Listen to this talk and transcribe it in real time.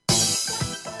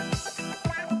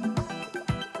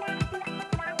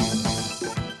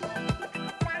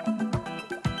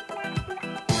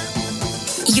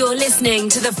You're listening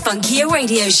to the Funkier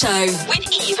Radio Show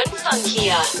with Even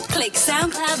Funkier. Click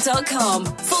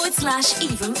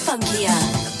soundcloud.com/Even Funkier.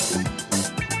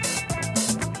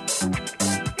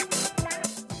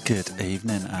 Good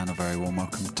evening and a very warm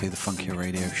welcome to the Funkier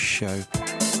Radio Show.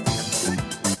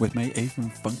 With me, Even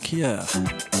Funkier,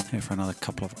 here for another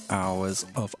couple of hours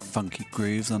of funky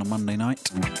grooves on a Monday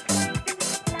night.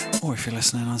 Or if you're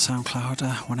listening on SoundCloud,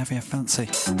 whenever you fancy.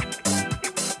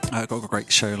 I've got a great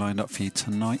show lined up for you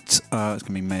tonight. It's going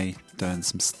to be me doing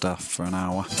some stuff for an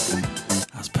hour.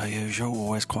 As per usual,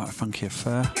 always quite a funky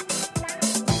affair.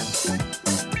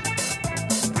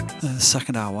 The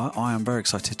second hour, I am very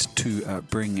excited to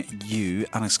bring you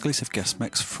an exclusive guest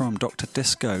mix from Dr.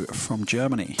 Disco from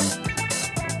Germany.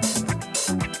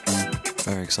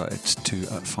 Very excited to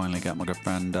finally get my good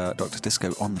friend Dr.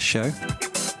 Disco on the show.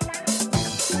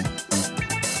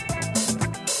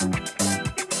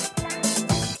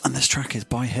 And this track is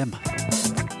by him.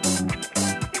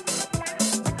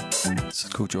 It's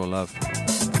called Your Love.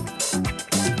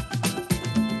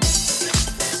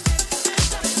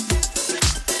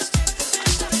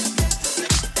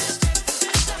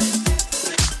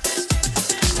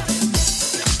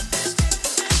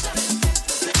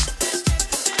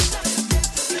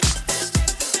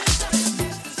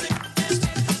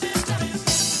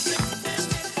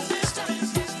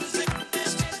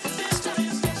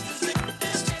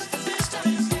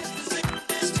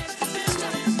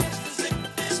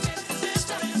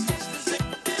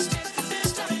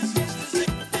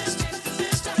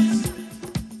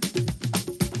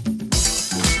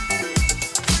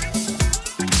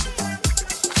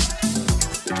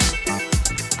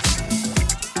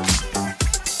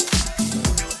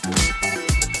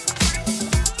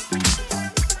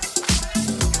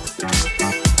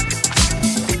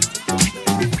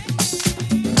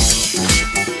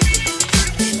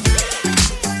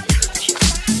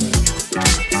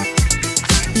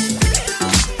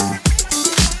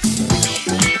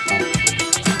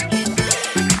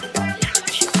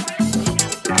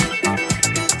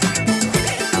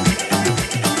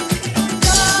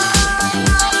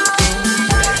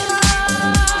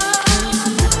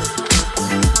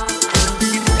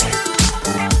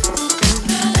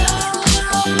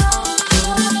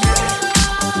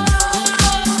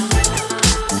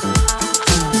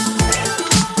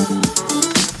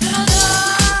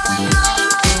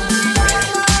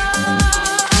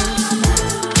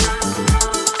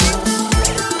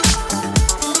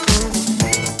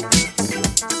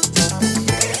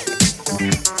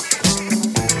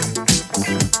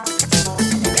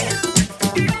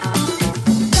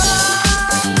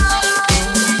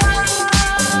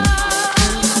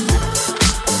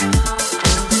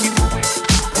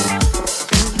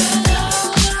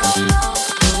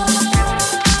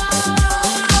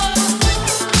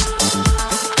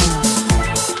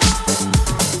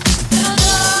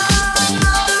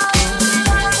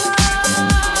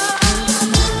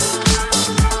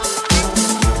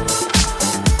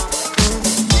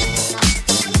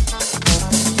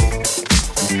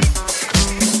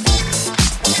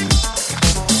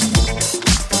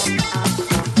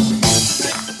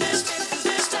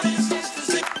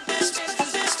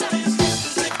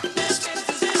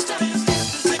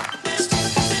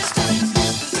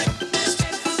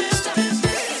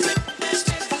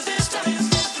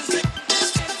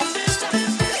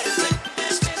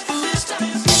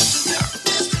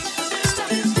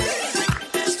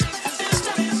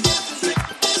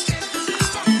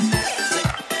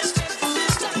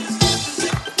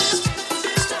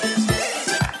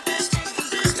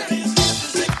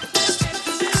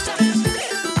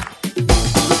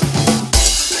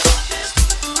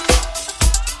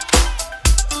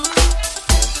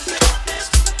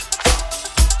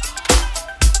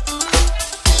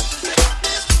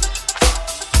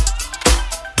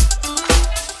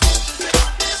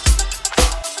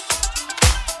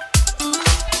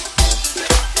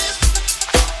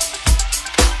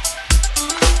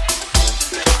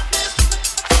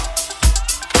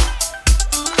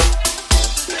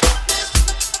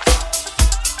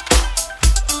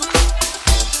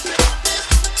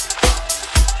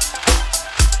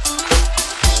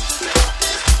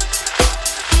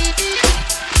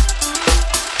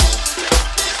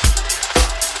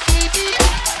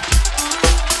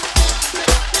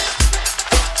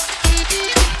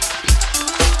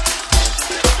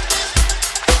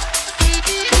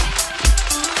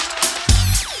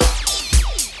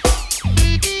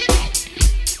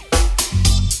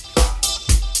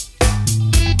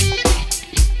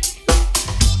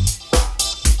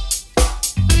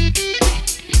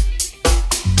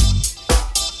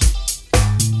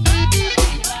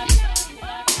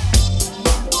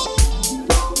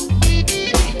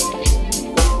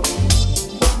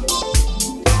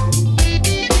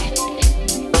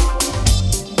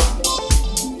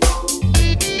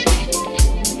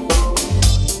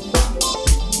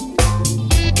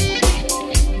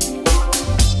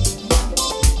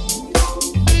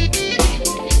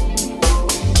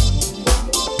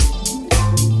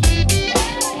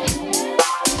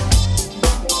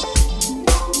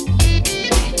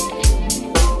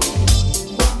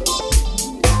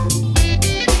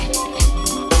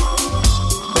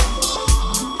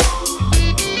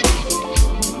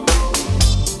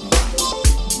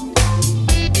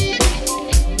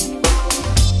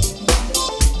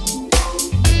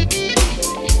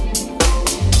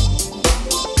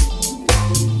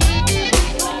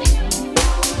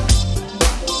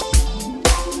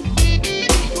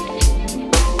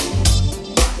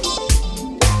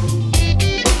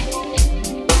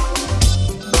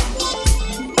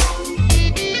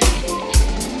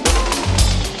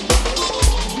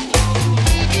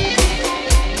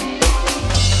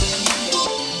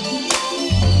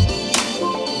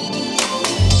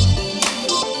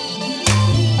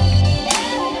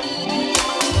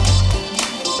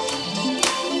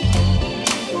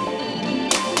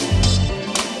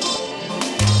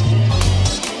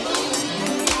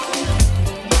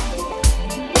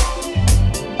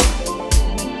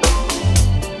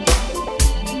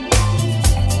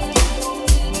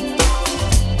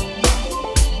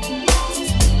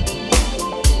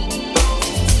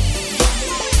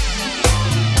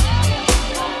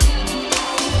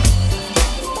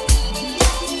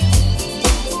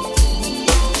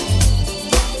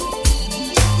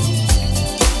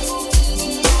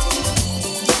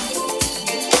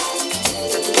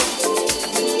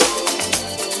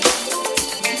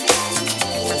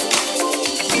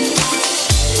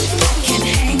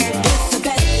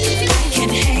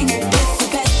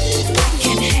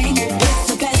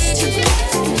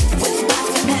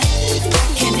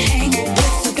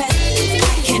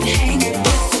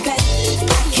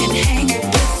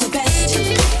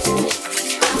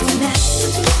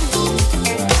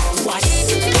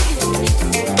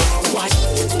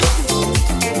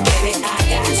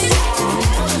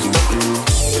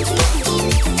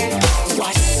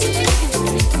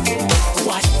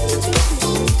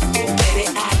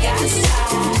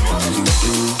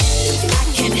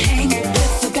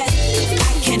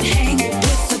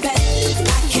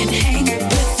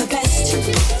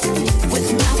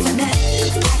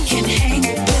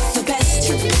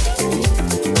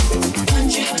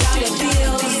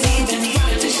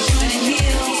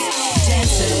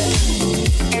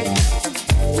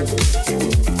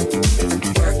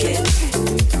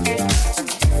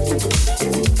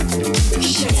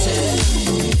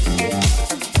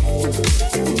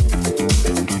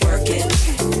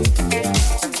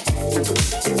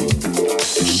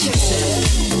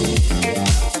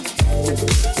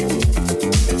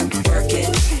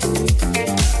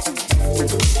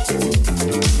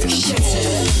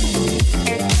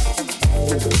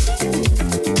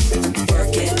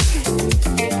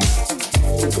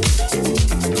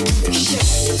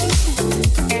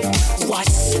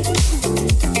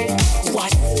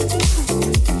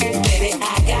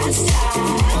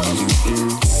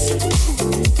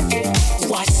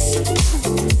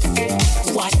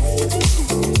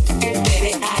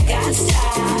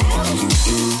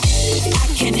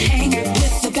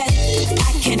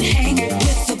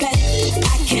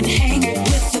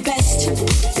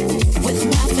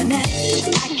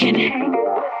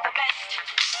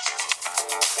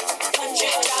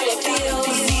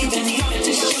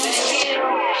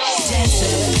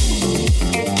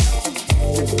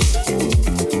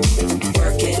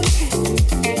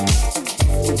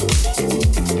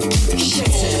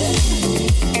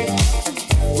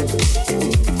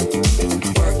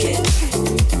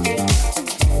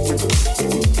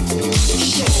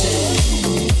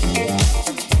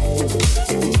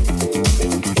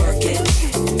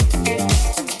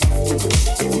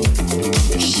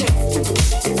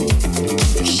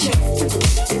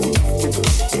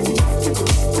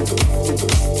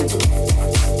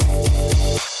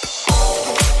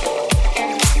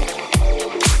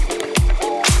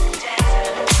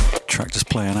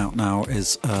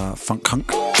 Funk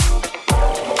Hunk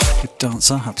with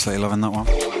Dancer, absolutely loving that one.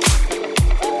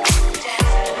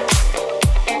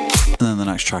 And then the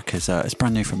next track is it's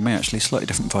brand new from me actually, slightly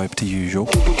different vibe to usual,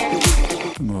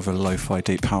 more of a lo-fi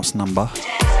deep house number.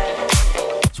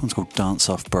 This one's called Dance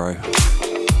Off Bro.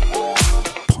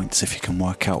 Points if you can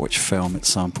work out which film it's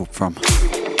sampled from.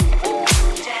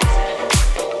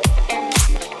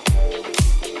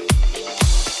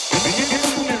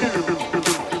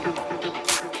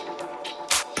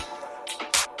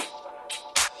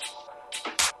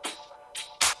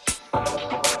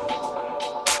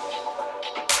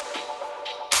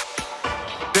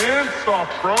 Dance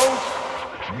off, bros.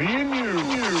 Me and you.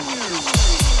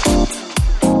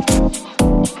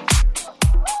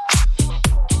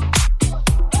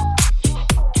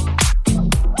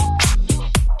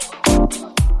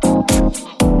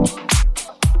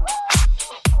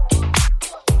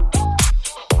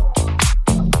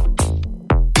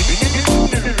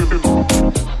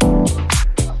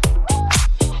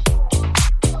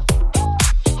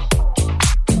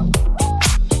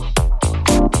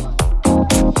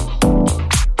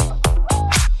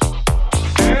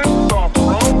 Dance off.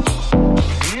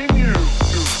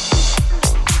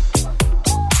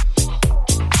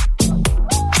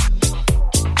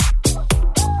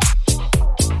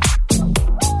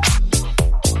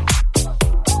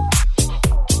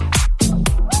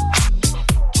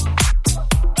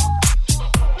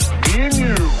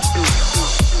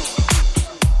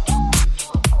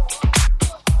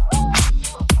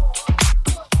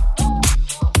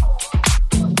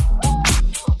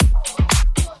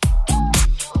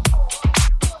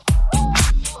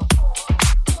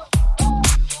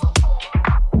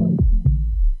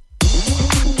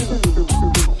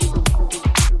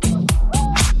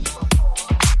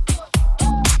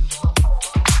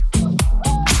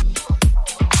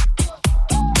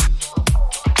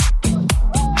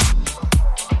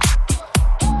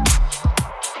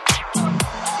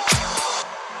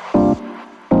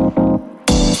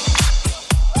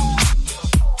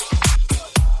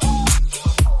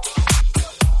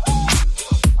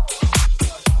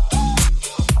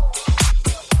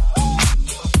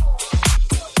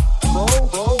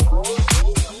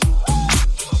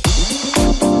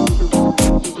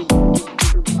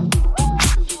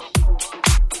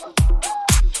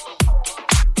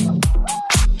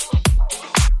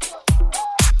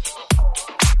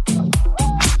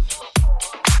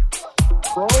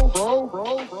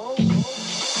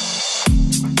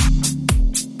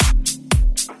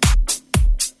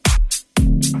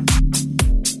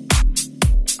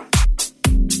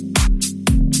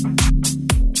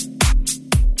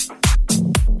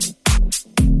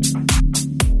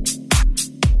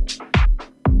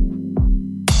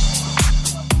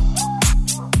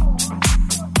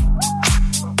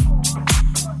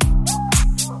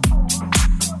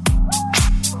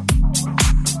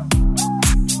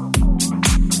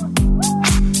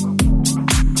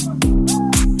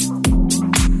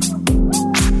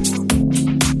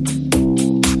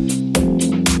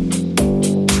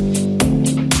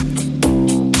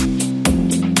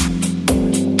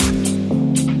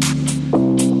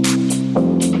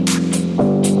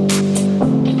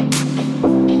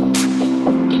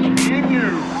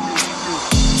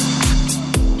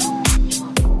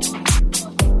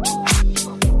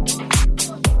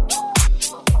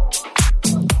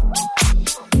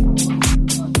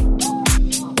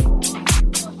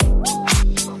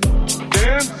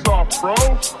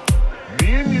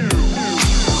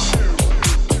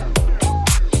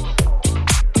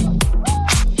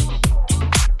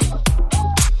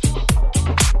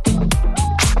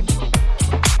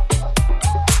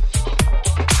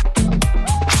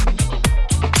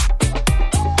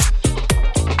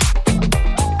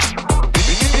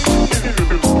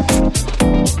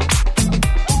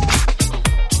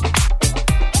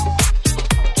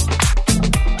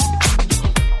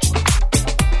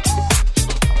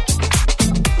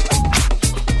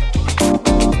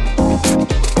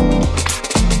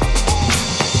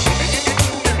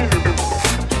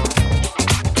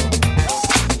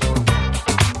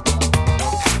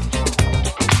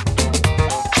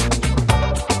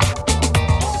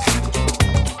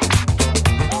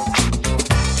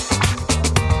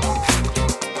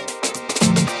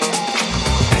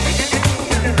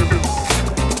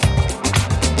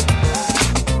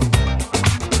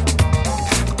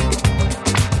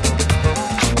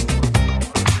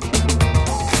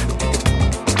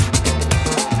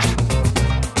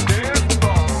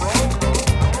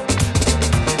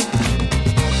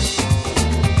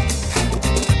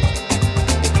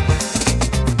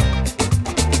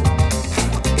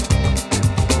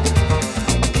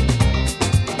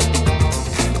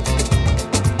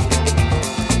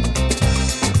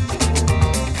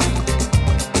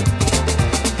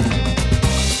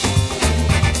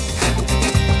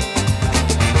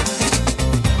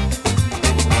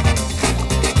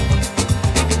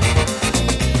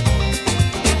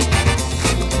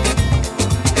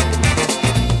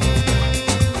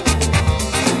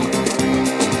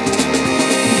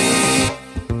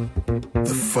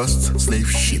 first slave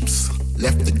ships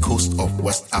left the coast of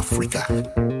West Africa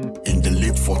in the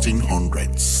late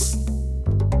 1400s.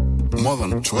 More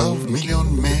than 12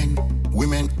 million men,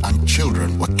 women, and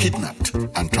children were kidnapped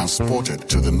and transported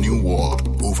to the New World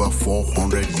over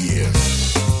 400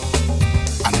 years.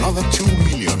 Another 2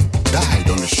 million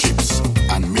died on the ships,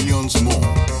 and millions more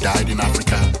died in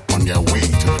Africa on their way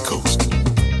to the coast.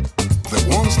 The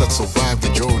ones that survived the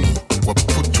journey were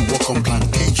put to work on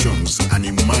plantations and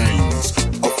in mines,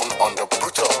 often under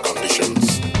brutal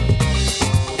conditions.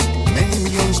 Many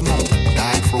millions more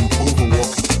died from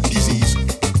overwork, disease,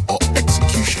 or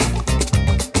execution.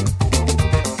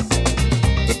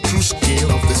 The true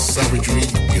scale of this savagery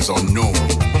is unknown,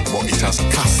 but it has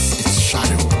cast its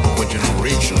shadow over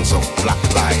generations of black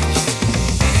lives.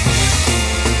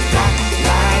 Black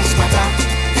lives matter,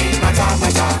 they matter,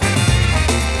 matter.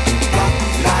 Black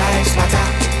lives matter,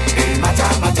 they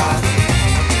matter, matter.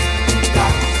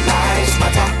 Black lives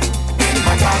matter, they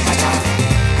matter, matter.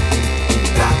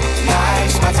 Black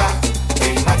lives matter,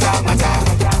 they matter, matter.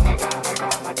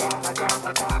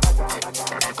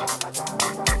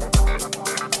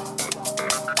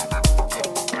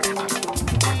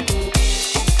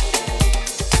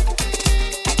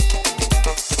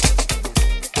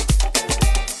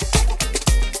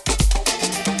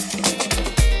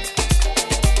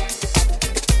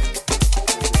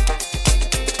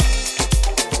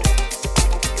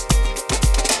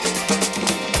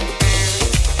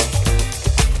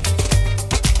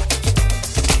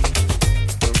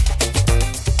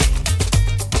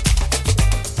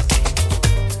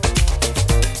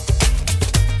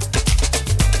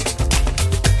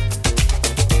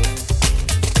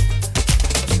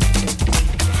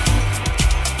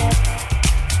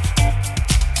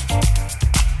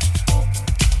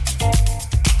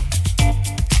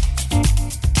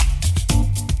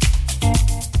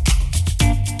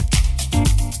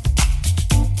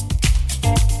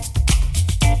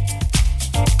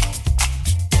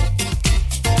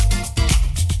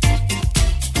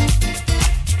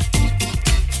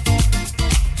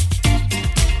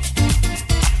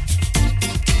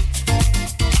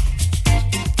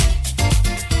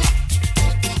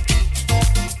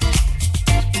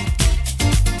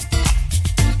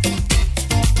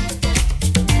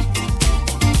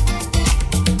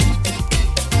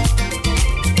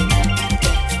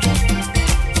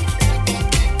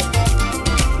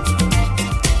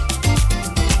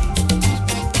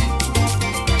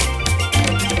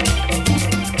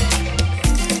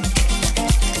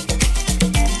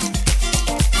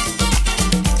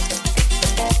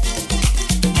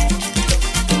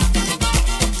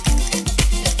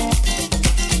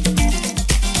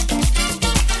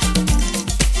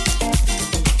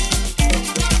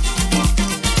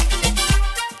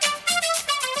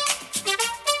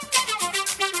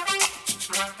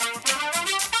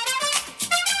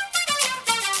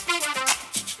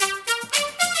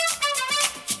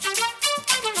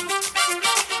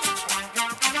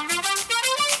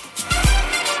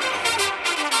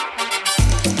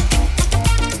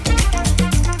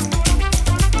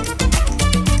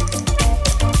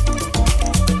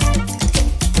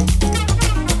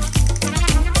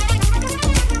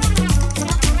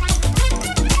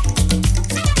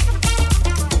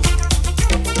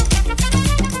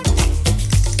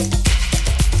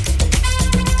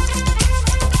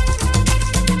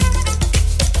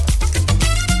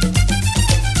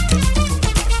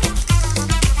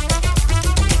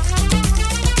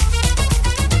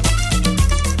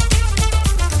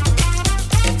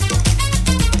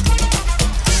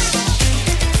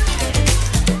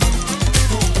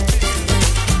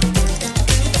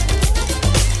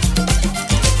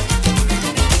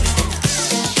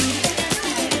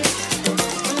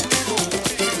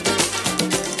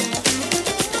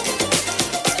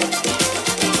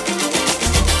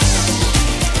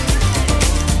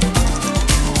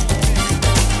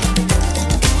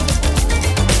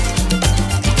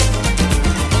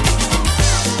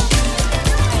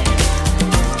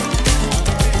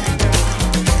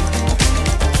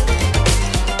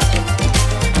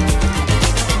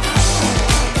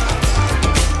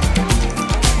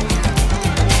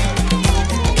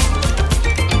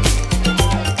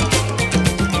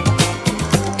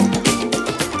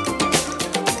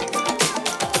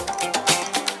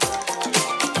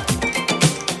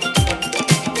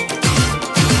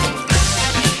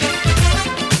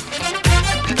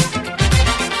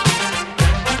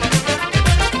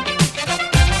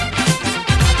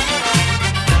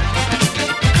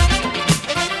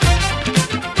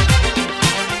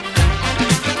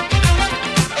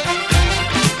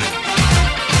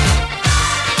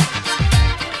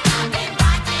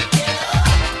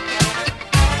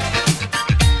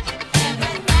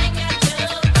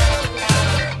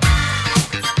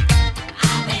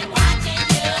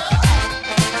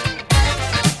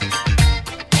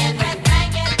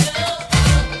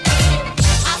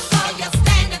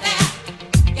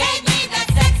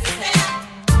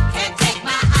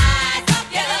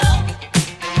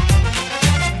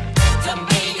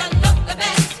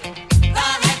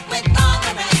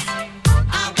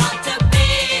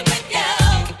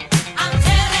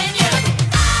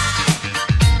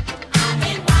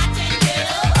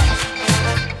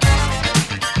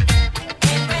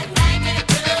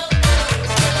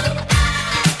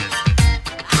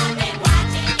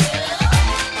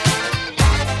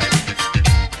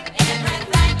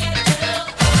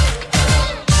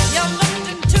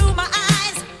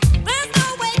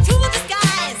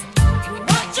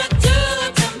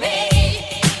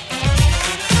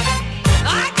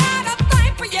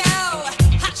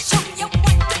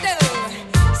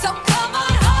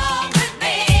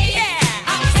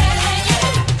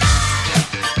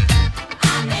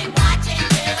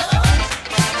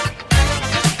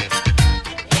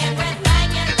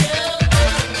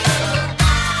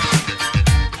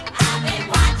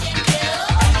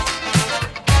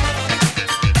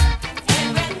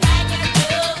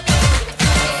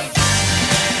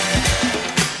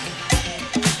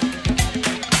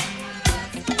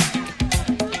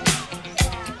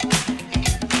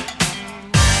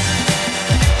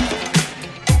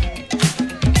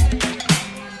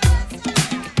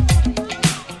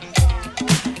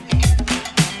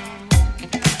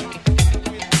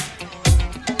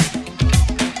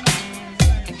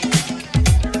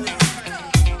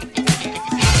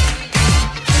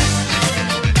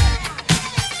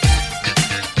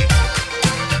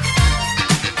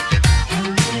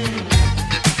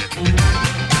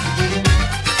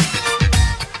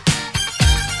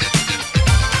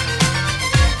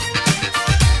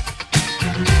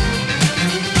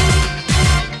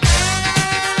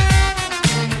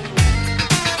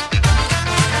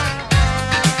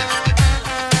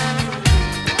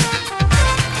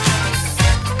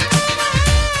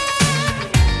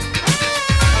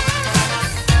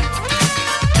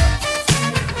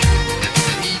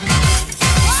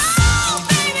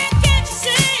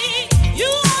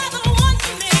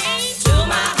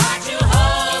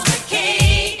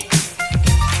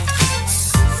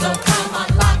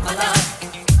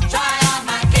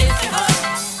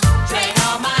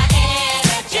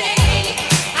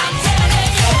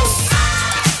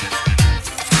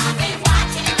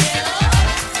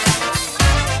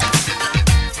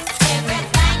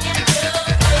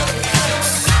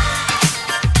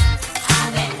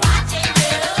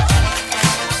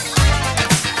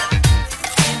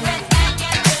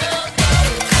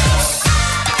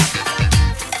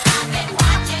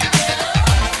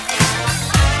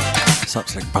 This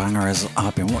absolute banger is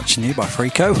I've Been Watching You by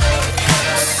Freako.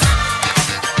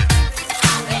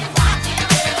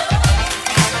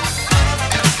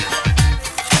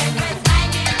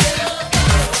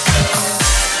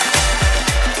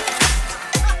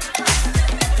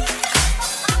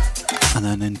 And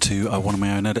then into one of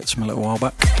my own edits from a little while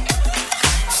back.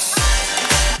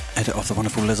 Edit of the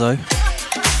wonderful Lizzo.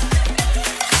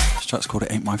 This track's called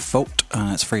It Ain't My Fault,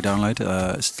 and it's free download.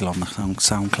 It's still on the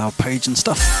SoundCloud page and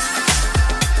stuff.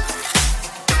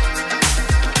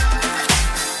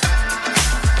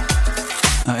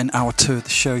 In hour 2 of the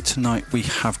show tonight, we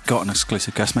have got an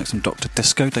exclusive guest mix from Dr.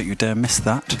 Disco. Don't you dare miss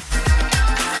that.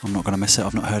 I'm not going to miss it.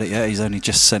 I've not heard it yet. He's only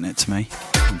just sent it to me.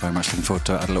 I'm very much looking forward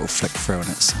to it. I had a little flick through and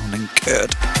it's sounding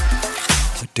good.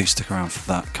 So do stick around for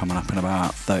that, coming up in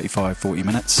about 35-40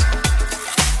 minutes.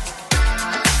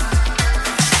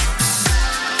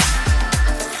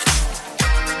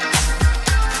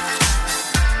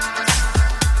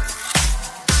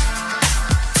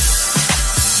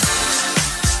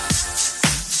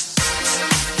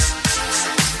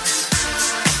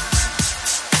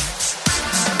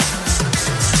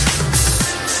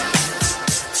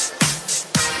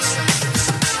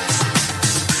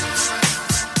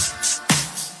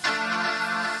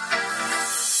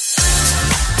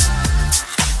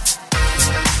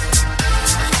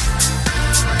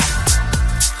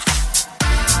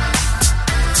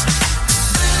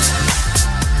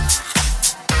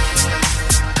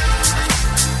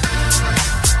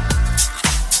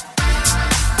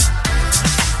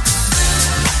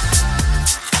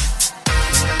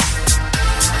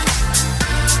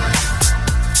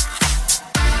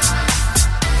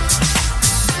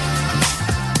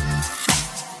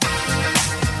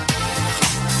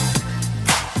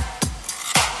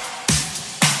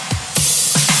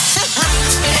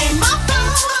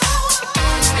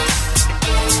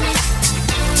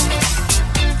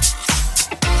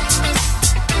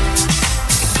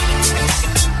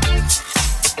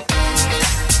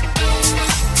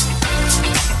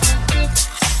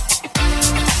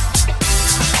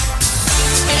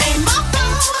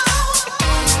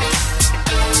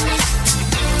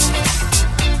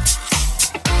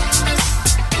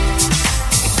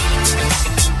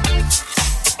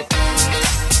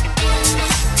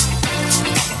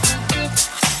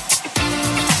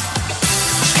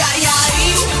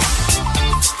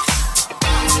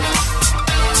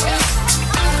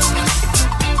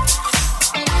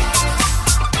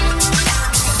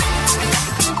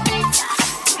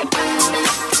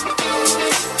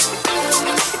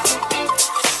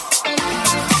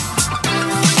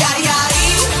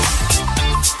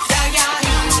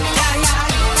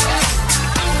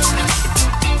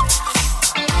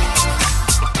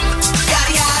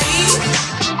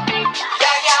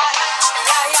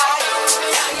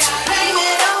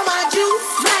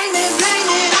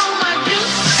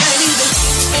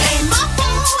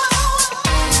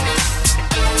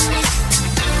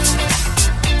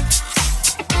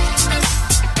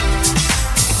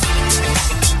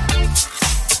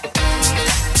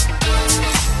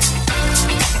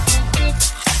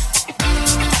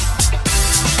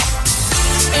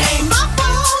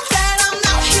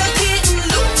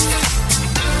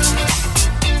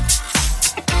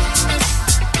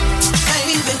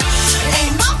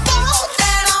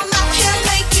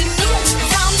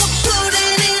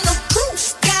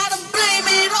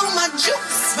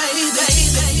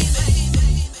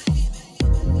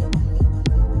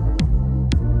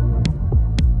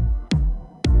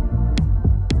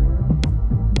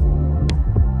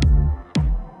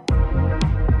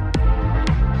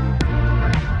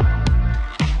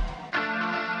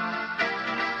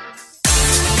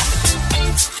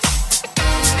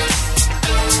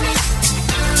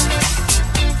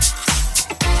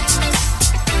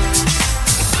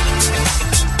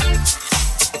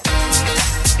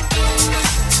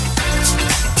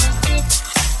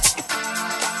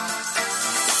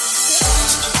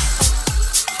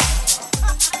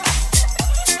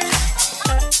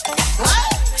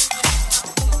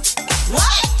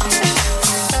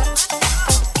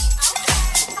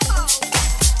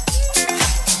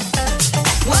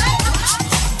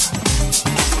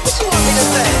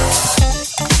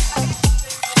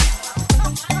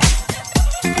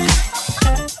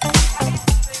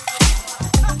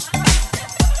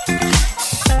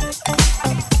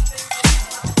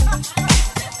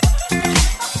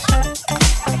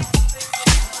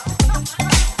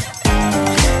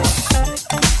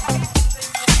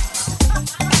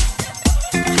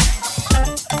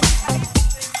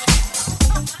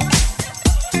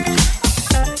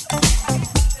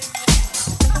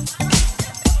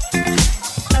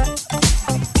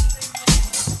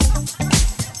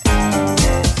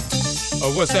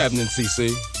 What's happening, CC?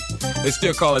 They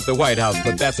still call it the White House,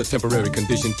 but that's a temporary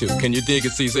condition too. Can you dig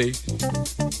it, CC?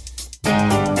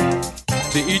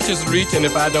 To each his reach, and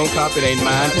if I don't cop it, ain't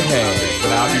mine to have.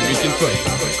 But I'll be reaching for you,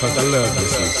 cause I love you,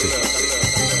 CC.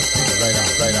 Right on,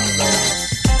 right on, right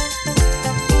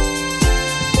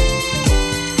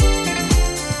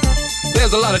on.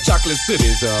 There's a lot of chocolate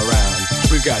cities around.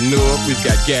 We've got Newark, we've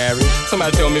got Gary.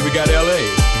 Somebody told me we got LA.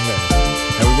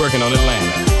 And we're working on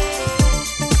Atlanta.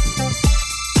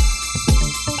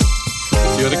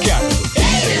 You're the capital.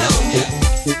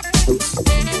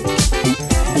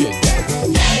 Get down.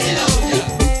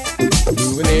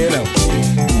 Moving in on.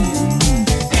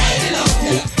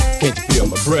 Can't you feel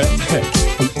my breath?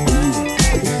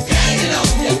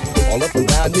 All up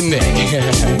around your neck.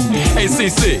 Hey,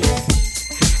 CC.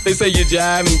 They say you're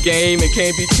jiving game and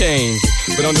can't be changed.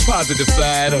 But on the positive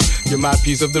side, you're my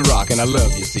piece of the rock, and I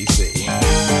love you, CC.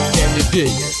 Can you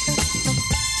dig it?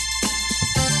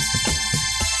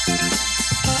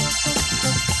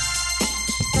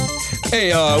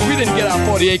 Hey, we didn't get our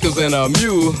 40 acres and a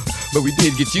mule, but we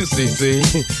did get you, CC.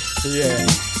 Yeah.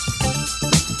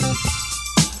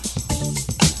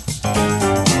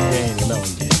 Ain't alone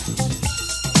yet.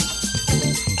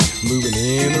 Moving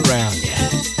in around ya.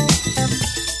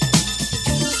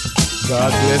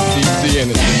 God bless CC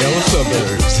and its vanilla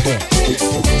suburbs.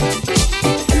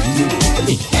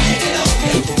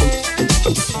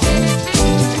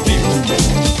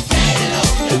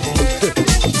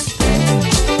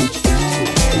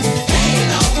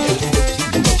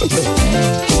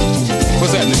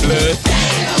 What's happening, blood?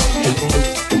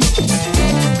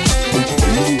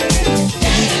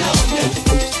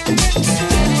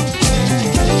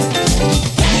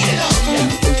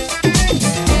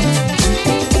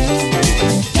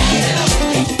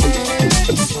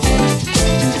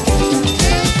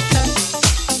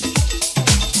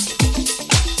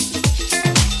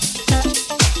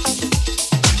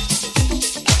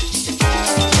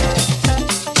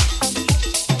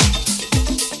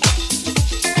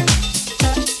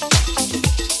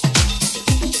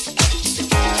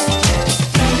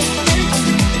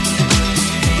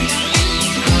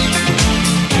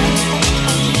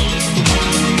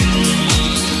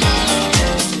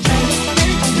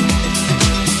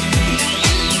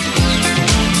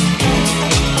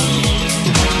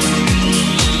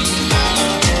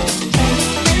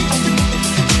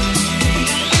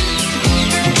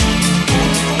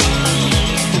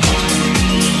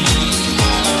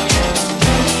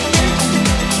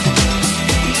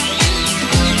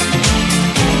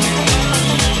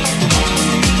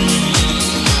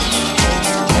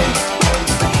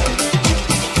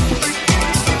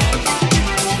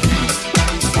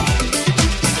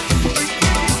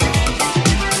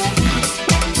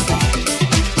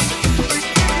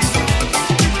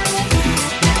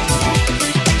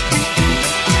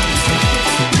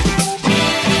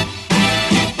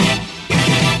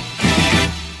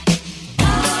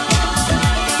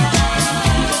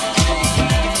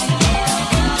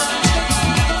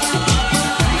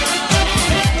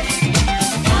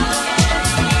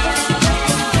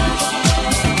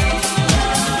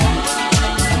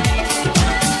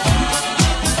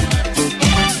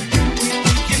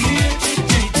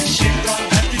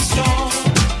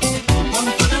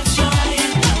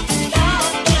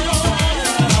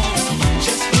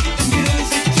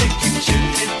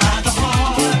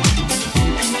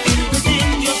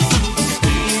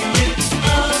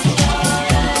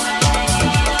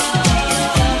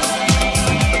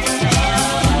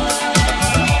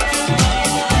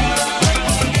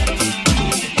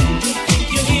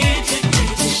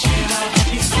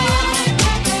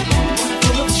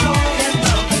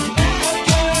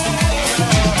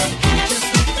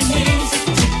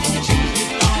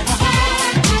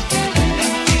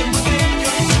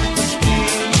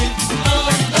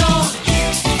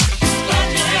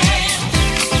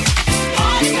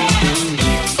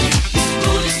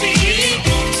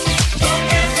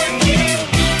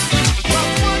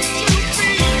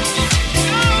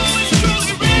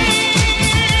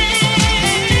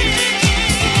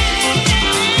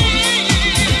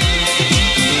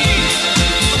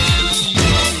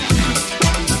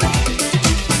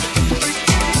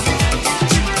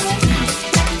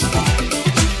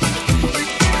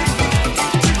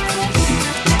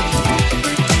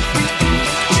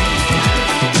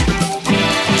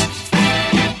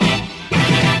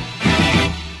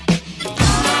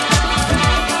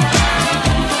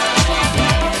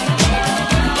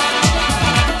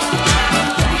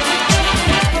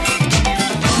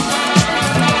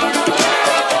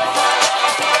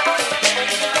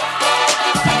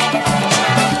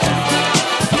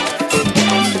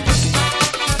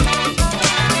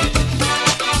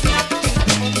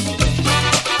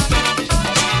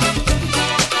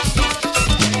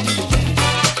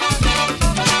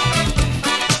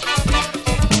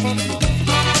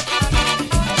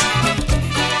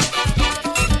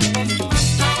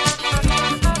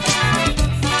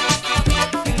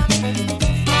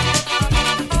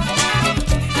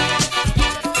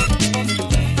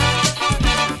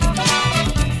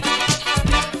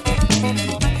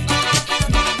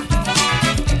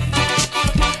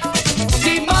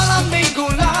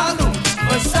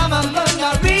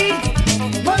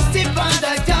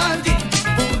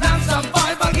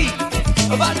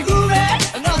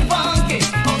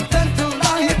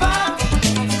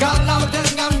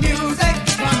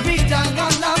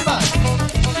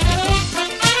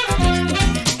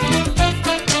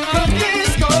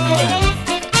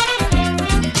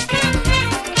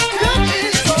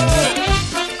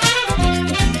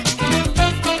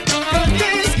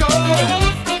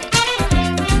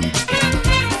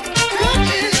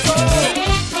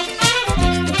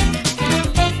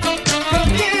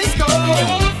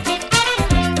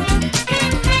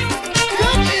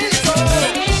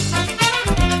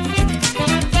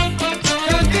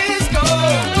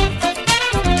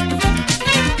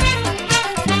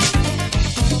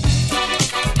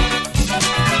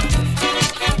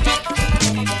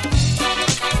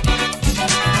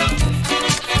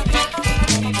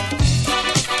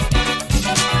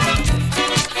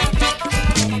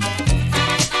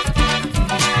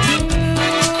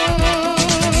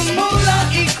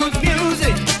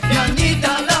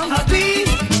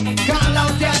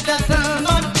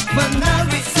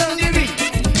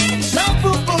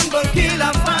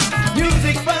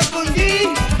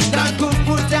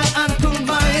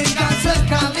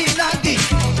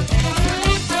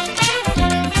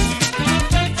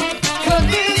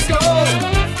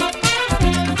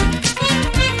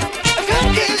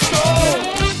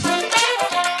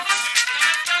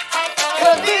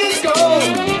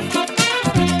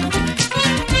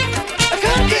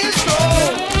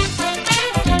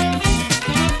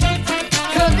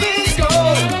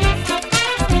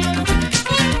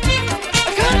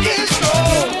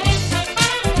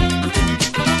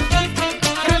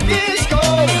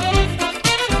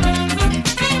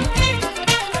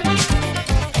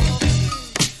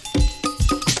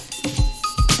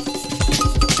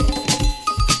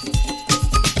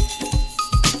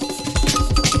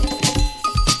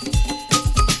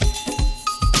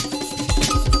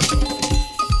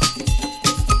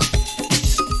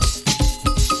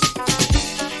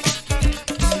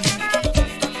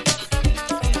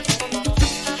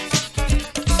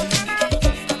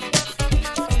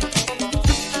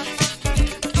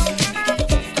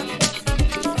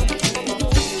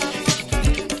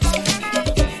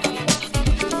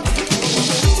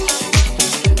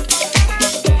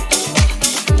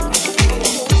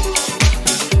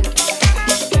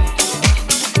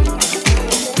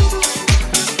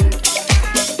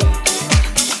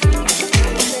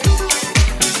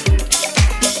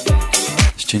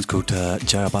 tune's called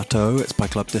Jabato. It's by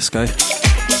Club Disco.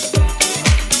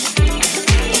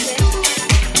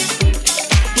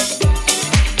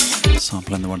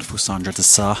 Sampling the wonderful Sandra De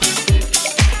Sa.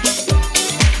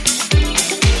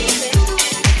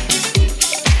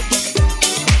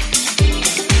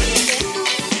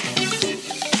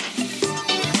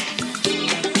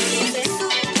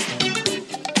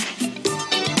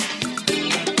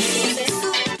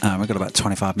 We've got about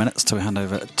 25 minutes till we hand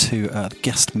over to the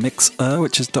guest mixer,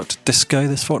 which is Dr. Disco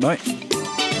this fortnight.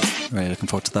 Really looking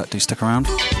forward to that. Do stick around.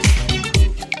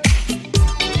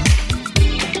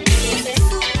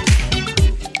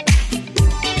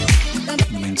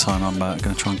 In the meantime, I'm going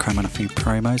to try and cram in a few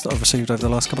promos that I've received over the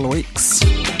last couple of weeks.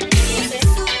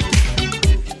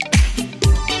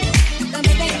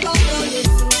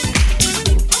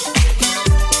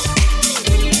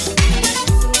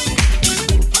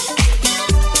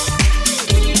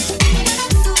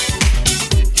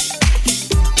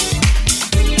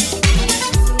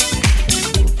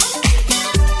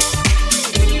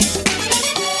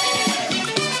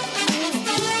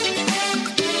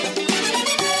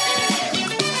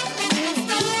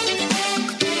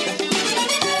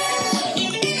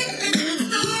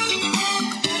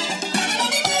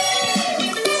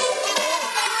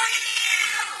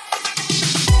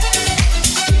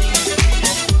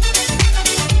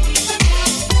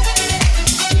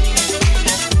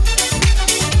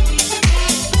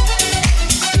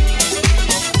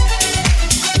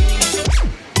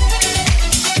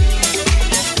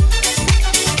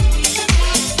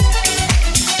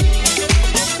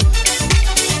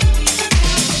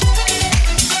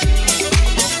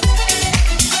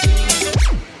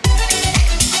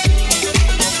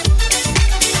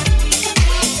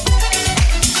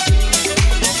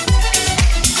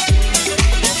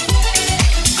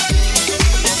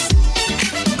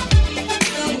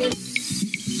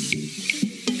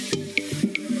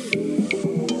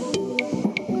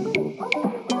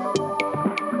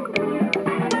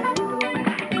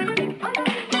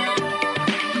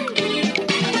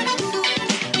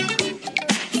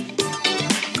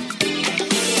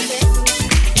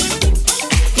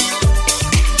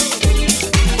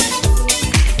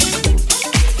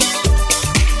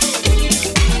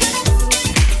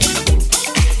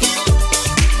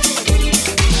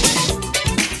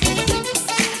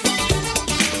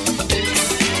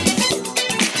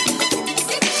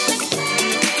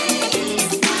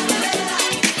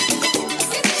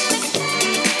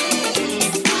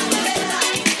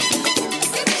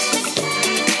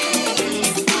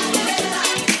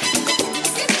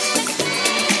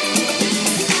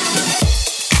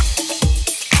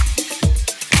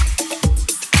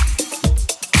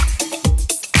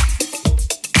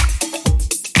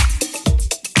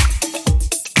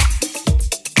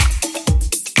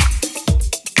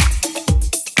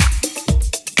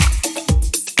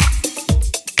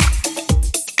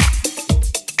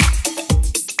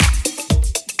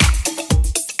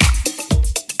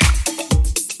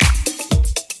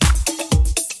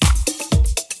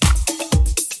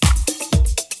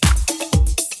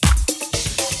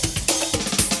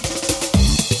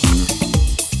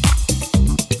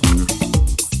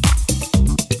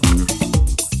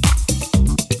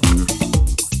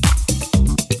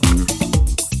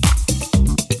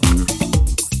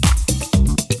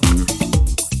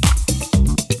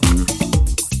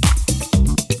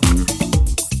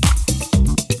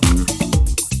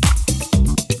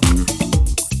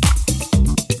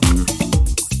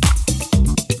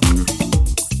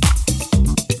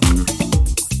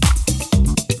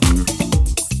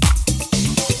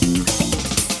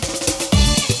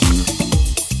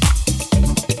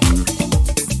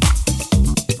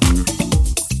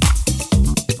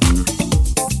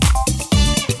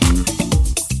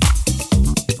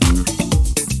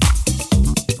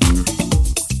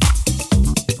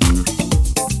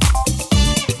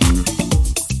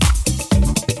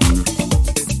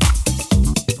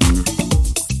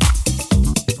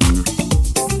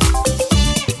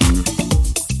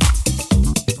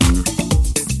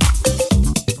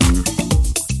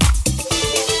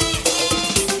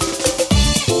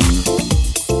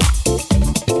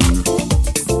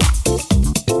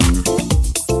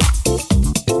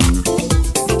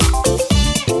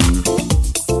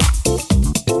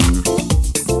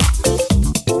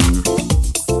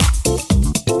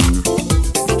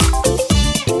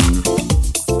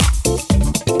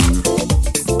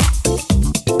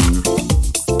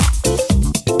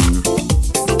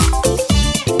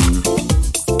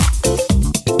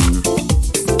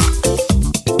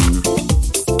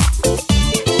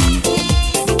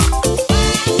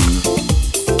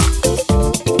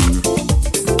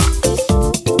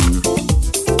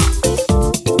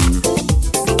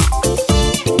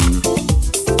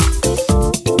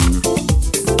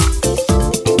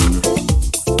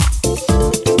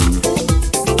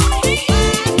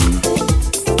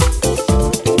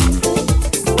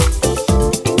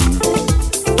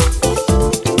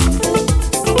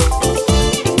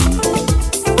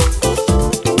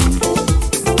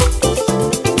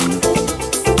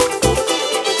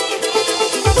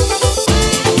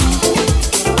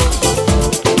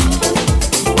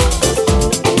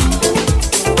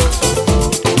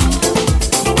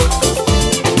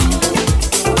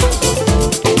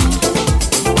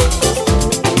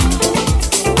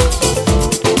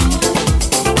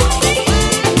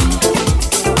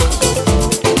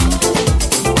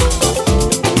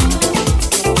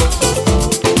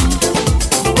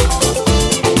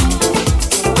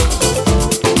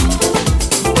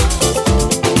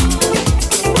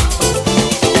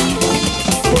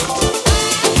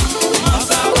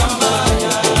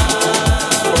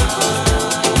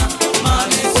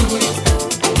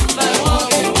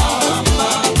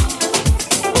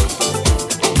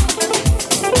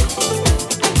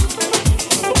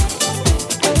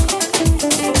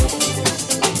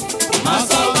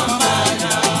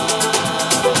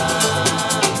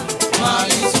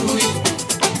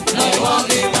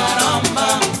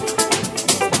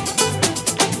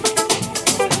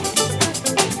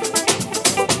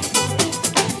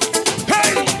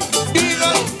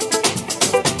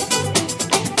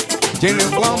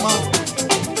 Telegrama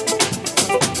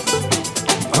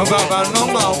Baba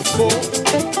nonga fo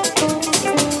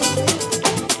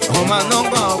Homa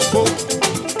nonga fo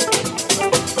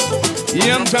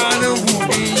Yam tana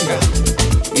wubiya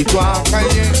Itwa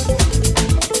kaye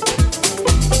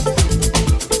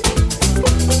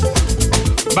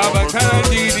Baba tana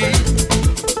didi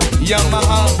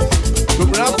Yamaha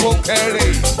Tubra pokere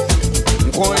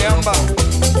Nkoyamba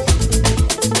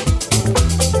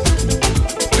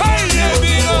Kaye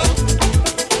biro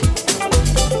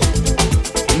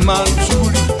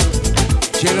Mansuri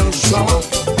Chelo Sama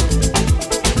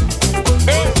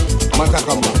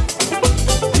Matakamba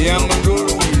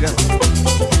Yamanduru Wida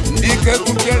Ndike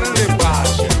kutela le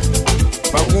pasha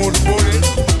Pagur Bore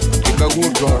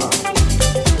Ikagur Dora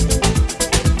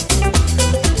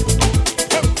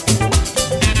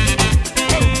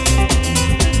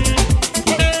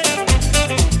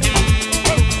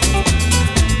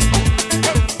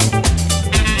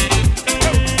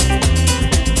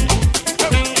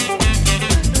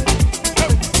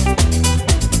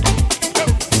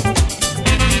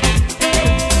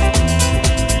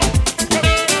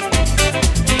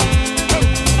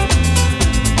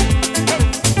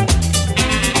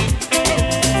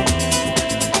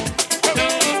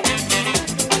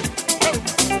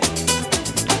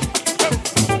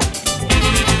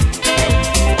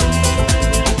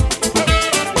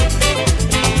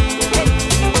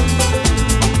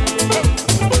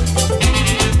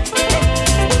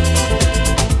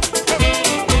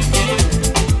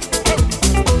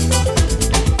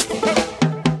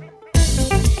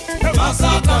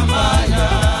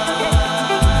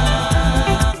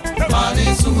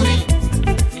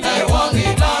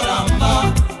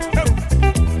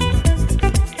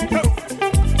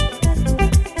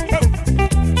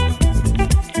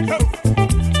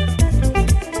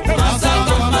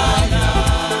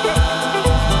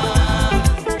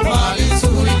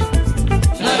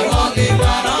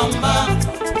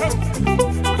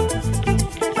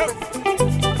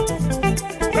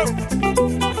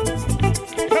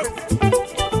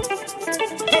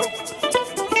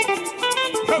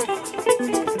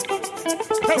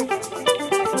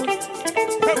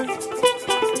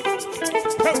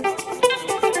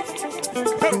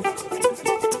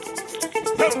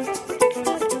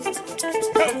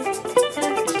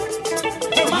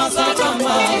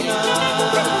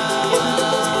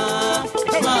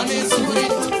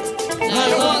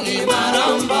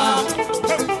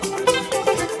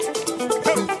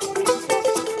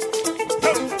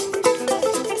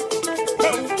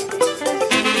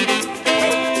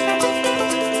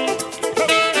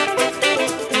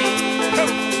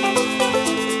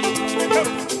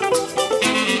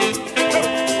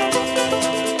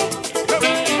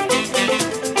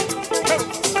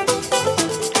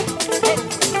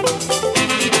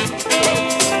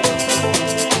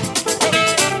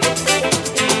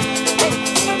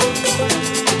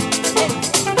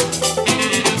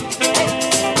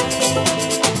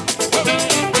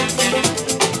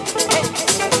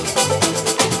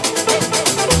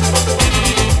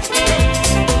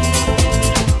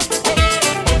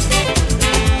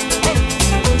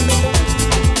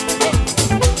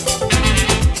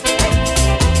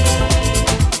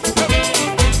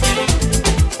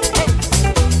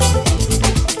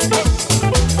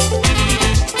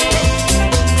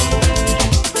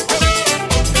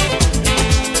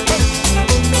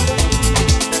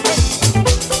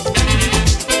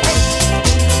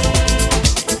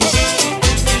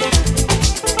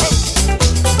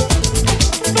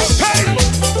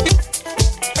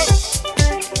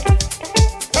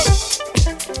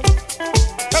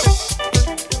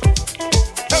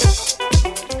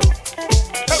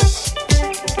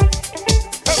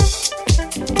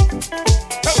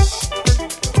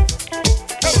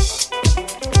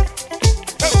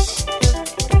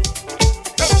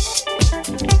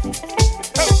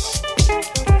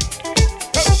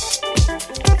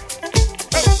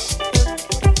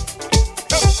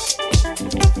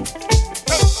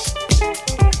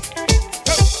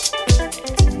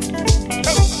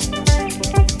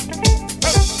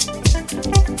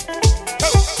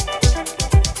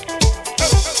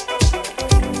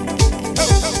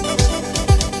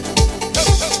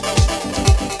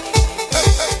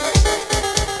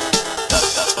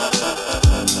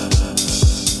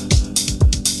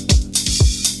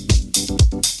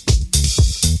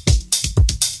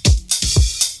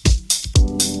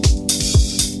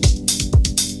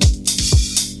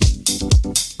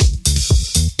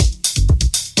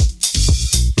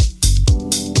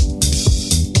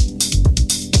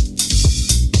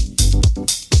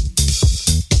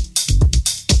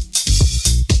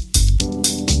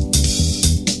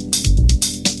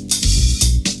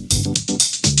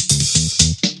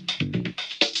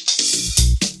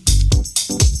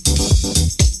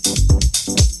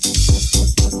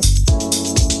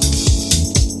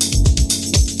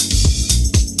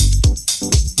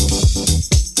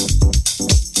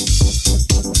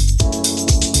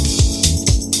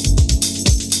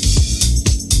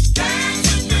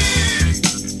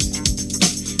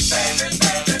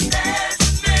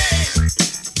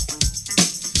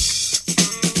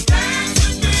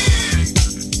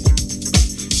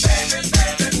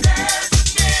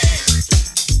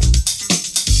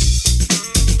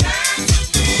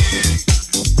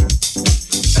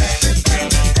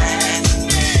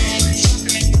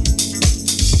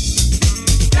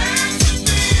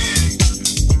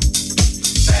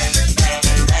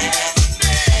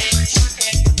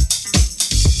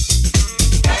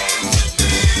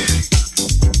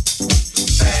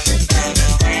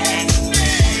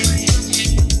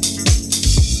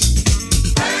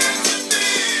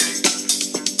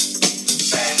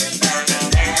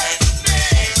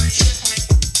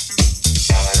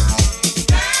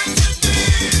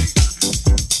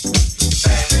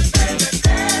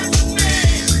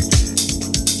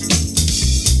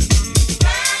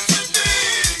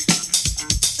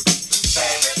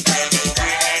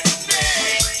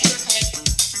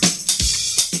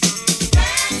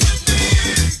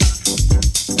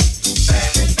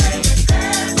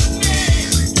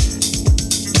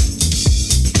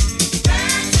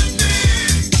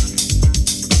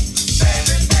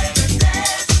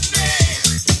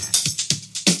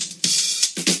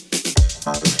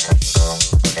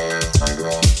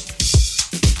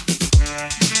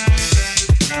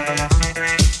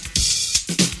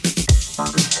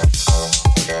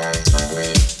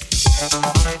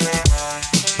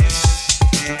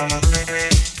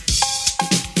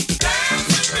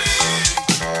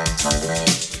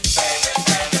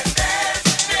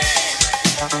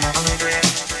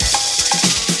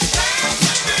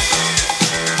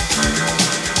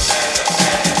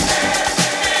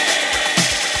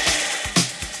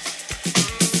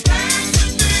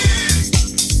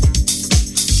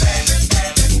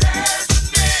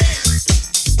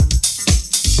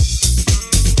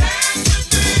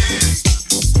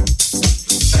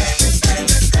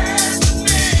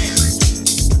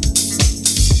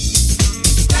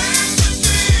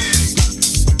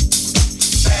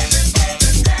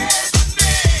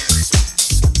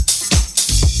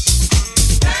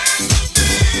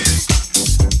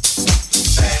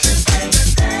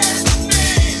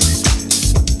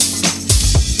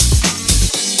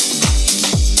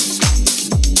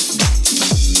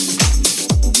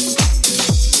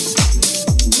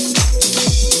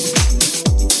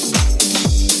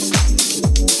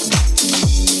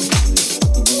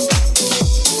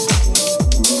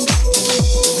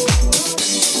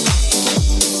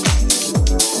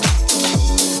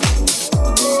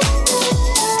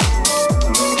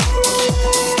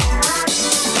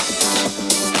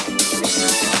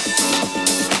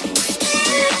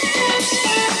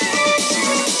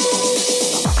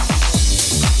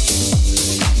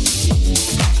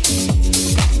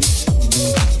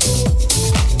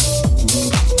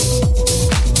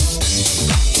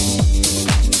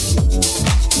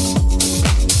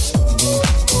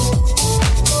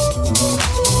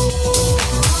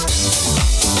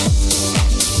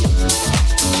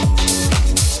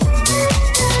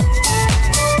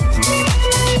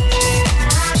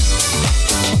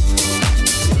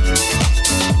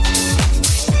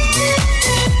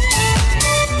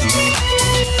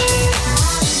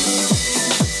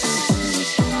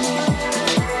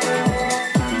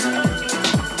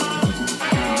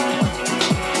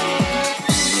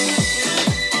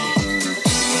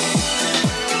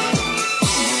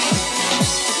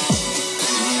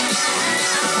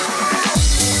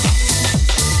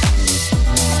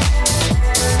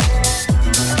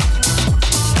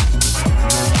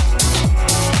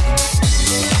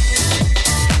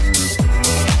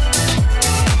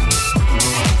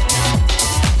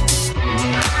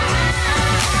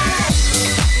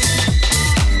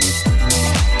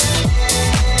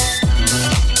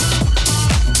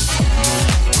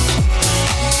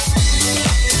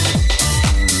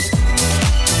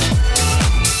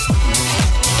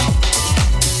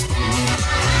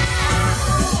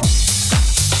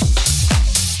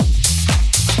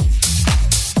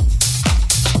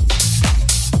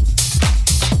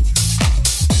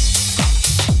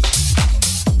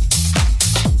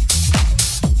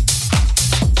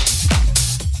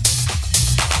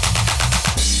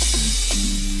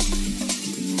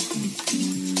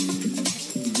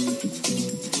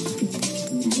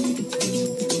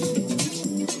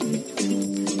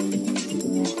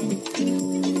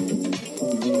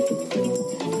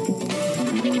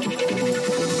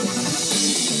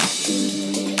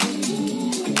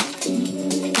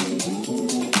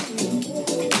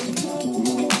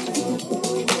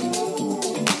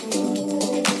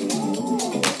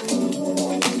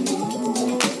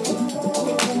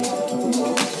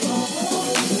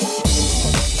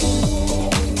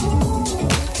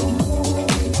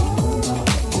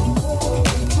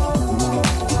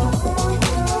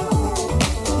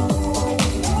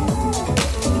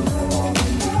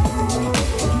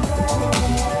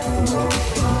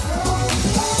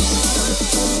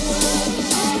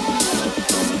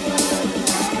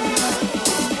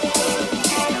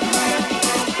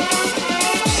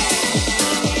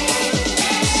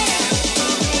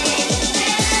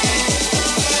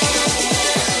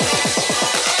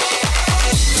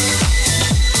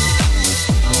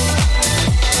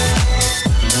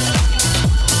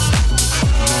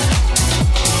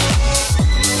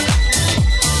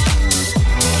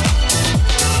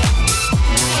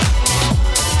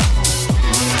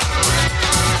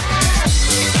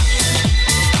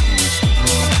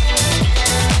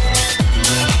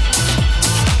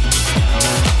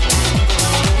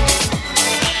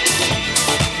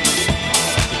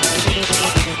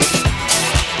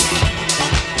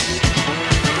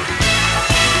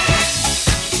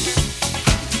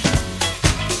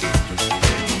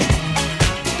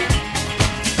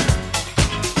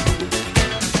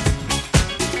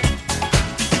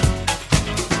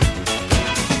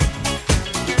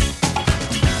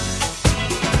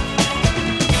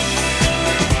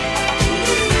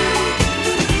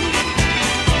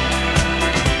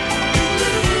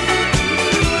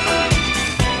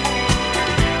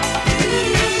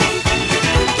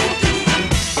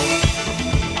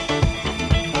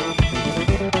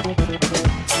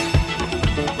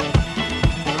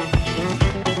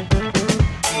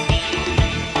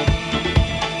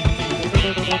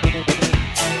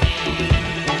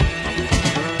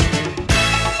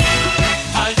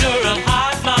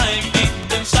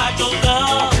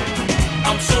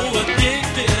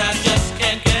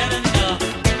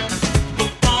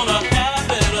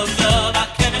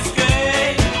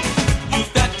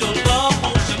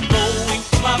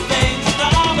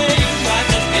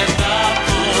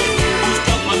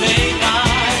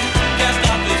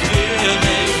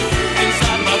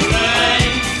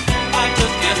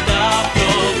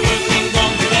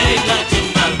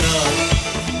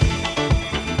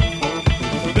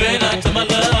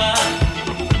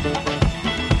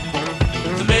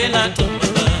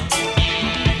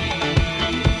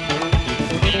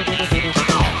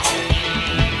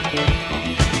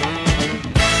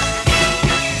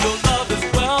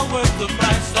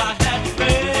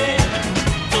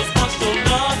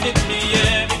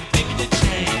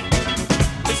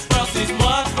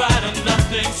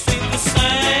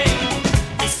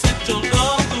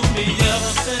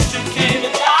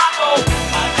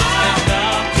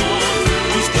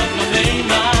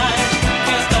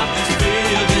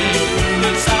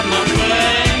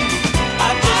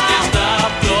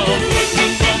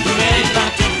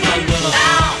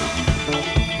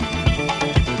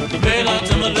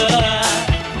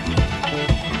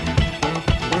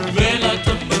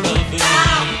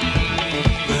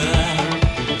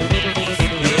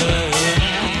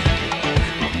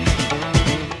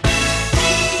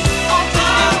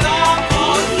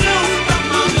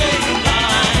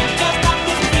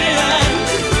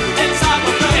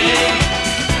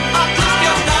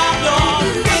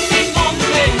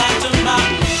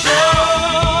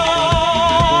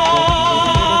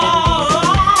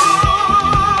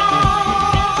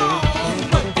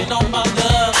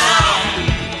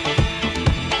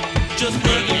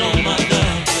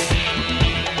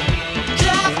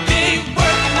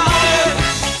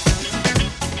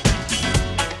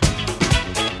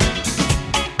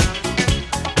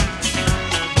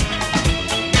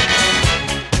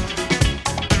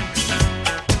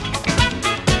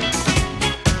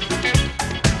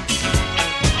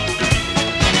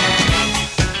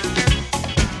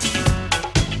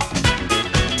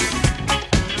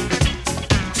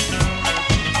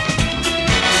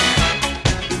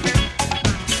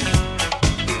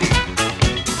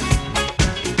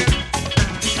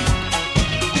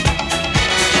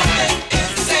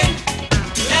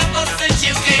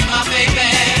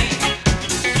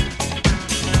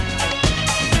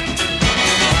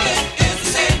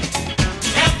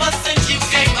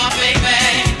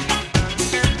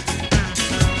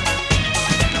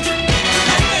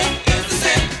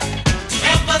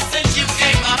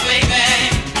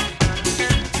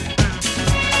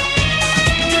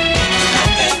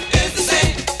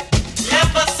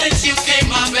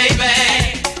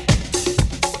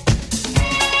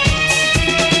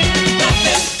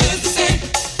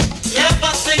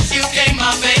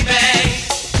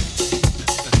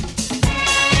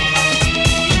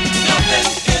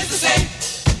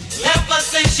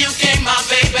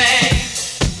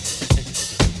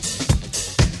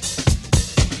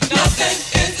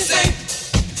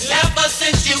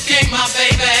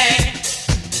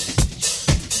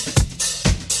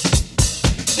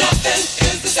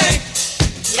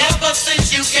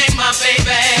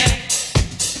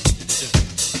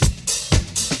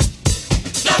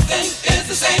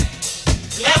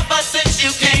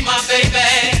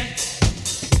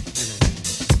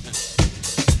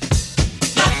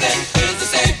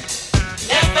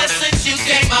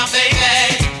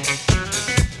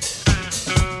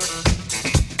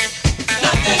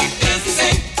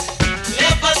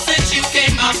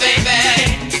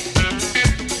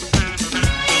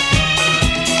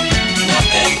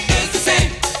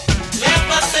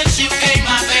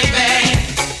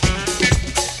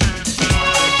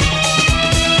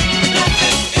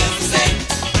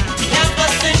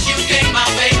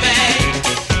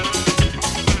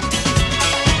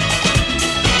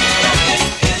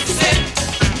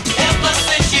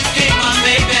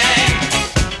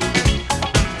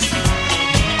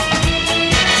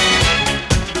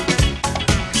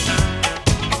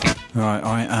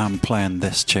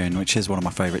This tune, which is one of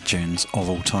my favourite tunes of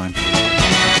all time,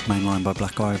 Mainline by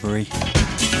Black Ivory.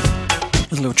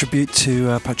 There's a little tribute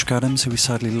to Patrick Adams, who we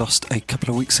sadly lost a couple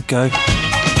of weeks ago.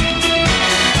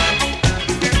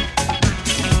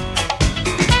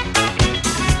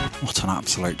 What an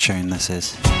absolute tune this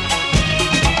is.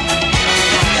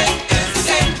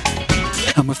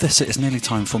 And with this, it is nearly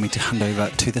time for me to hand over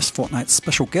to this fortnight's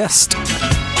special guest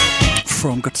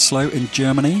from Good to Slow in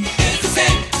Germany.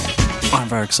 I'm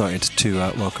very excited to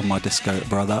welcome my disco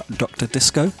brother, Dr.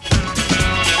 Disco.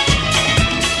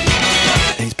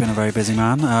 He's been a very busy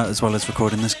man, as well as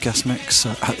recording this guest mix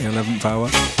at the 11th hour.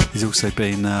 He's also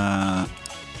been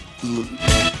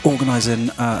organising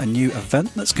a new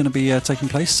event that's going to be taking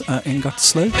place in Good to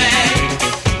Slow.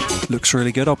 Looks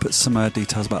really good. I'll put some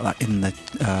details about that in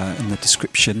the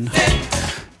description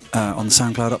on the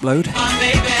SoundCloud upload.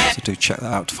 So do check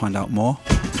that out to find out more.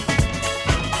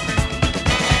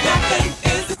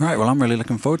 Right, well, I'm really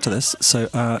looking forward to this.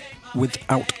 So,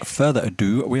 without further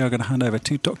ado, we are going to hand over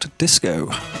to Dr. Disco.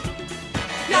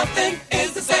 Nothing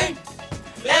is the same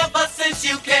ever since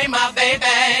you came, my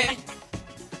baby.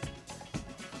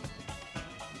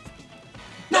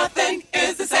 Nothing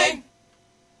is the same.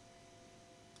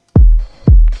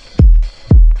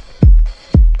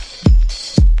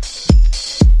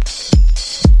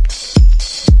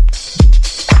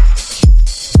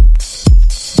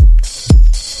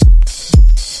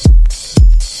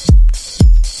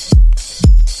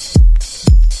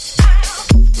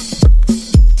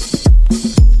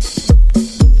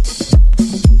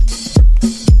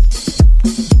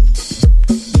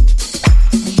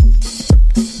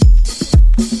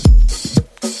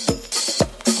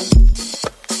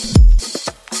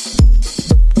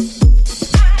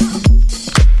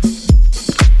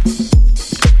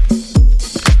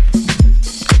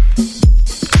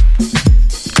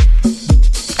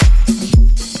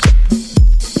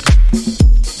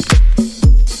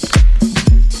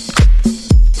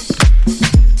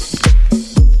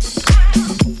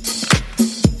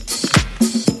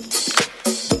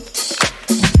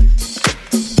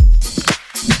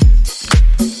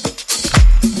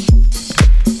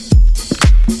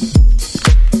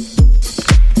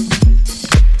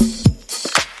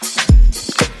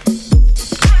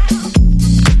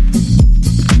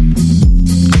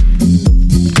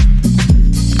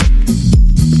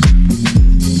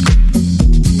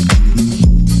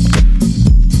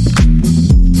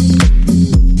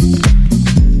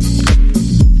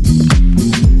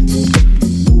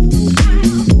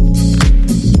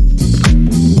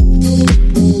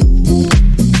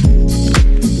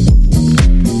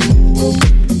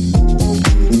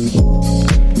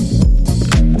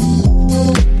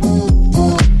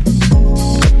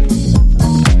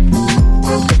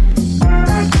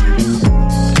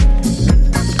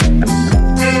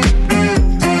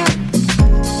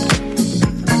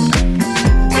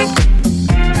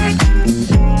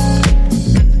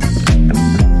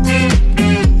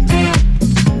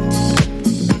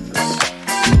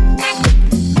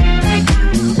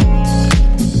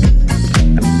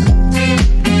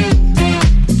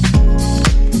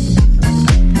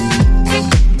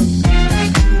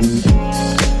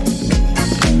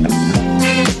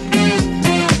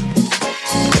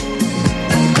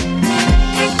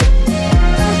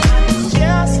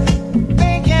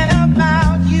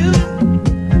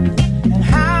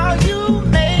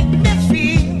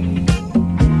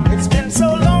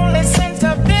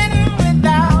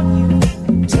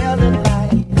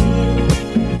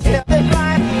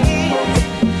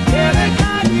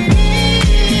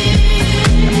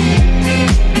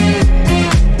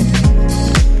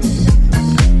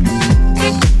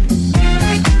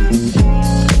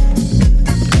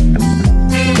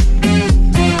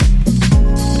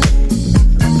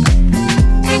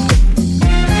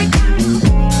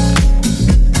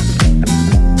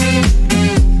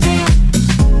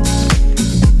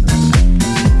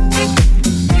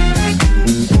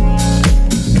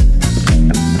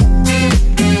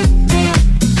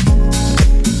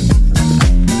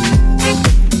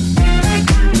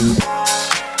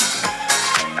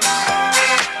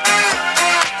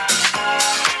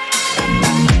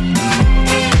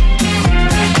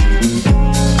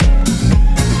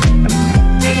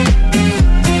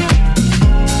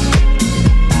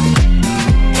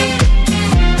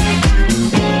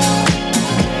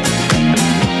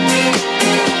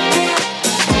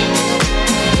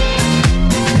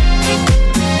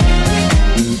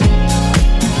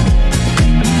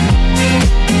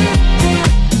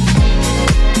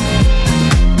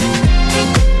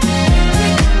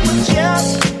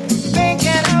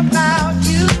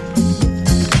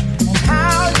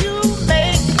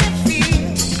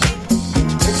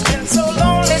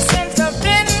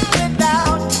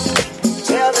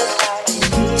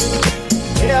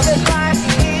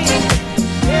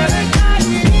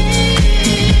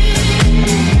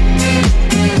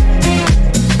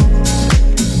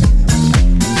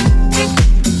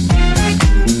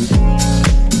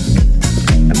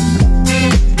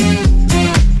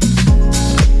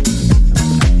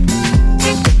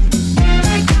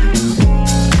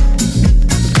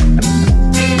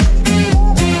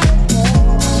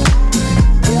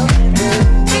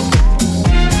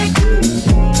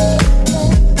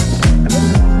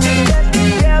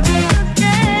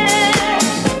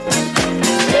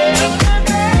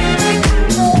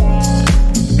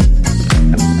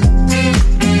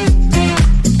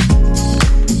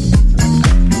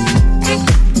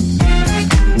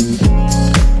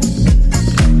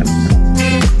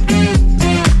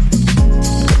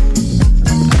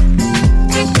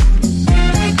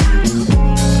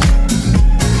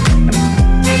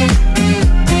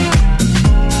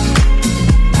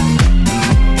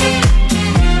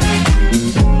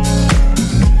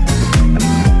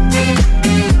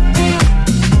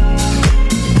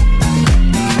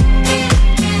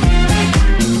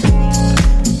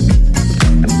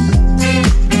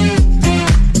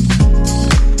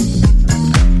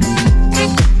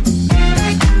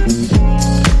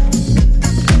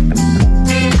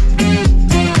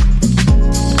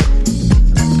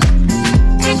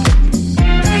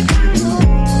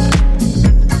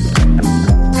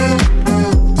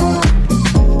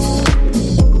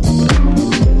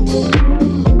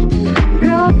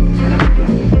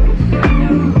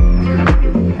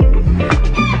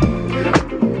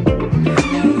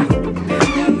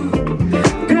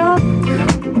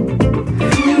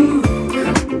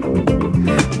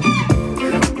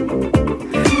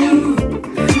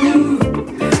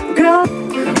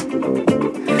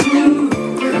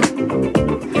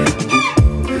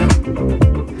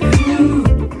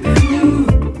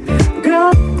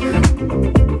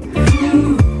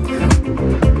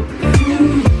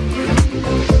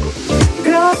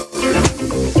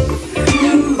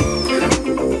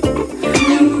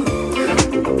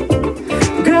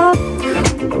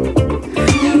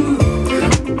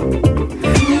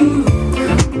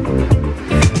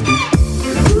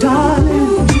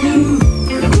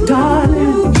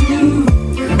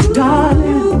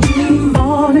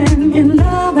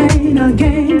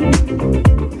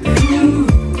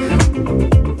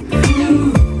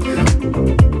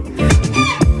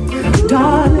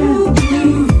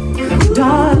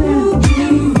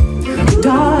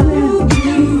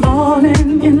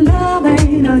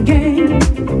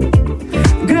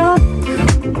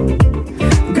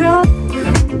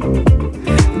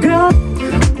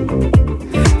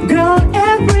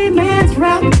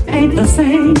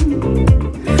 same.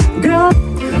 Girl,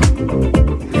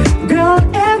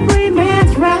 every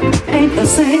man's rap ain't the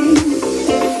same.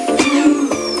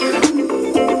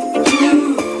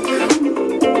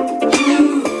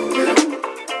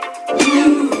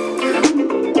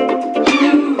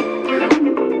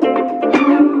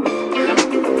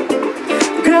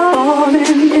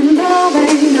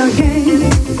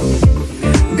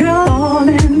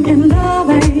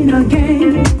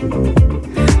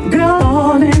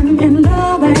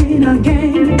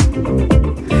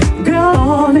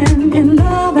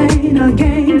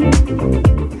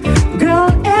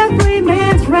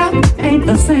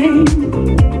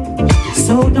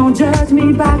 So don't judge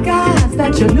me by guys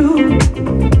that you knew.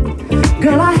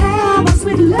 Girl, I have a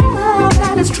sweet love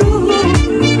that is true.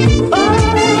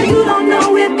 Oh, you don't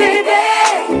know it, baby,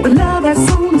 but love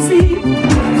that's on the sea,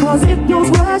 'cause it knows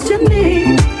what you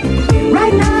need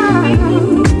right now.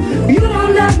 You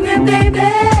don't love me,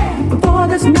 baby, before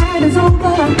this night is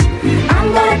over. I'm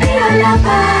gonna be a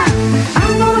lover.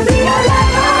 I'm gonna be a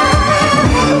lover.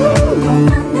 Don't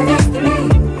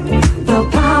underestimate the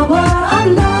power of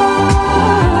love.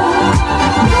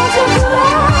 Don't you do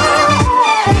it.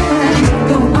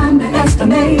 Don't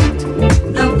underestimate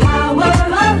the power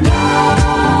of love.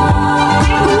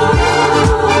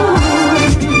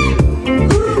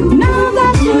 Now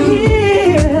that you're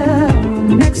here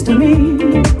next to me,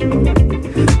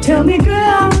 tell me,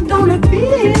 girl, don't it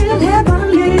feel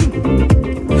heavenly?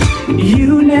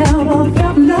 You never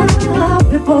felt love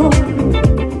before.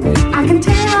 I can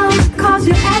tell 'cause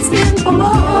you're asking for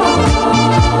more.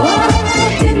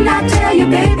 Didn't I tell you,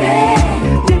 baby?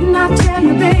 Didn't I tell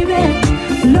you, baby?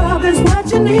 Love is what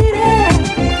you needed.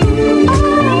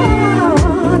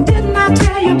 Oh, didn't I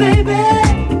tell you, baby?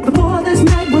 Before this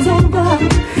night was over,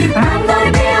 I'm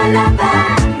gonna be a lover.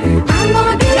 I'm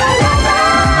gonna be a lover.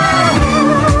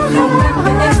 Don't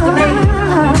underestimate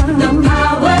the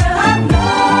power of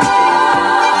love.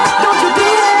 Don't you do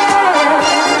it.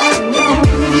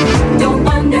 Don't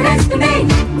underestimate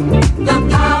the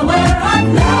power of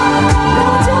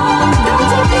love.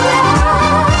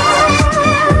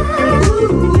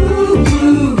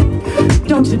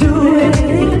 Don't you do it.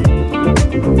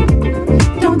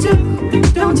 Don't you do it.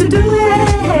 Don't you do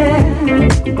it.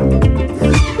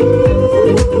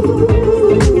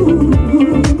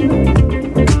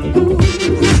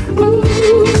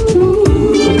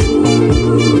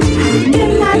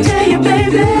 Didn't I tell you,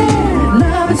 baby,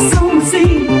 love is so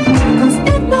sweet, 'cause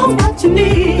it knows what you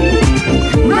need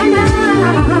right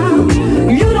now.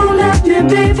 You don't love me,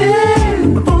 baby,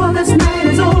 before this night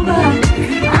is over.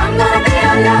 I'm gonna be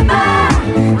a lover.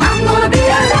 I'm gonna be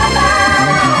a lover.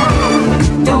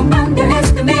 Don't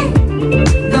underestimate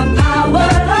the power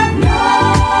of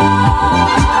love.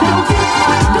 Don't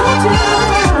you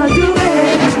do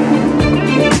it.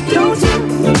 Don't you?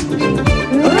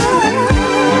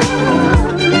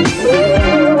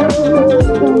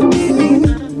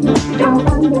 Don't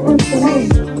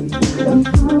underestimate the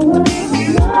power of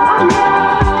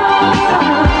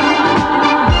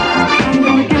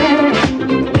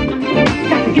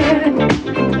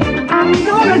I'm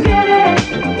gonna get it.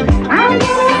 I'm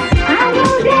gonna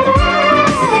get it.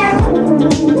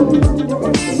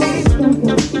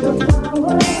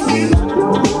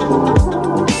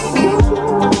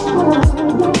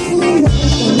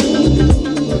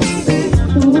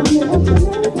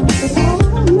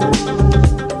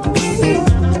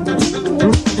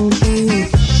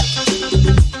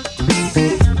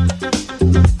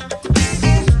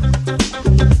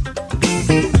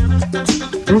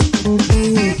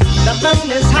 The moon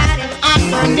is hiding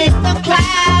underneath the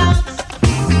clouds,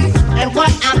 and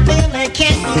what I'm feeling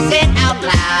can't be said out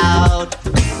loud.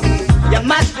 You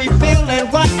must be feeling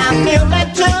what I'm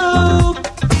feeling too.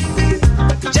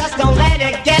 Just don't let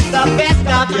it get the best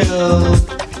of you.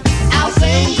 I'll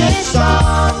sing this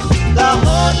song the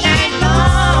whole night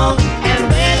long, and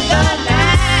when the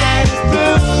night is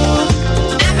through,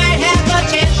 I might have a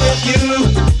chance with you.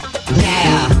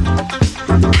 Yeah,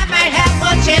 I might have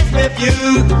a chance with you.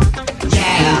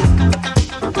 Yeah,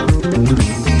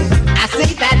 I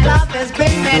see that love is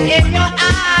beaming in your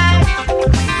eyes,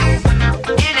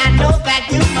 and I know that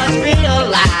you must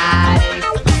realize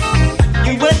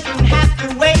you wouldn't have to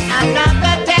wait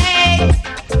another day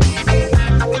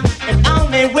if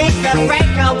only we could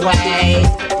break away.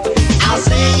 I'll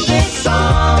sing this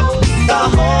song the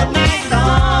whole night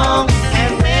long,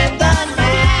 and when the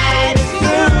night is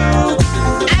through,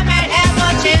 I might have a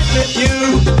chance with you.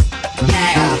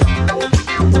 Yeah,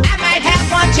 I might have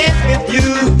one chance with you.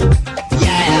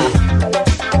 Yeah.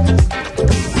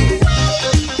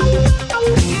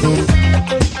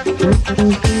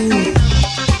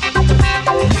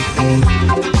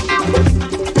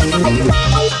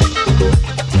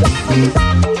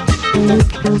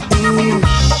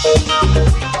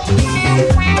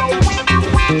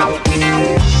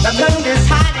 The moon is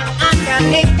hiding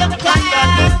underneath the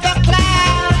clouds.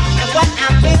 And what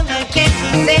I'm feeling can't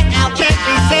be said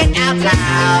out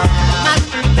loud. Must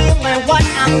be feeling what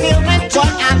I'm feeling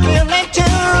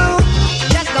too.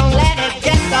 Just don't let it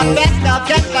get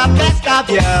the best of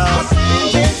you. I'll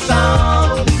sing this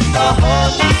song the whole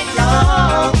night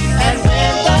long. And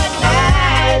when the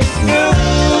night is through,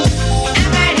 I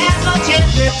might have no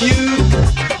chance with you.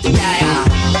 Yeah.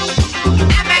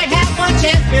 I might have one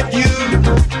chance with you.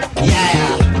 Yeah.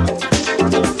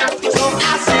 So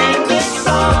I'll sing this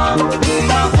song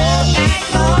the whole night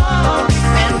long.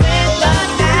 And when the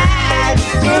night is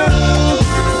through,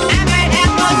 I might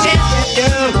have one chance with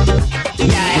you.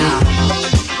 Yeah.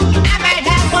 I might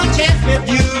have one chance with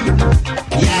you.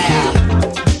 Yeah.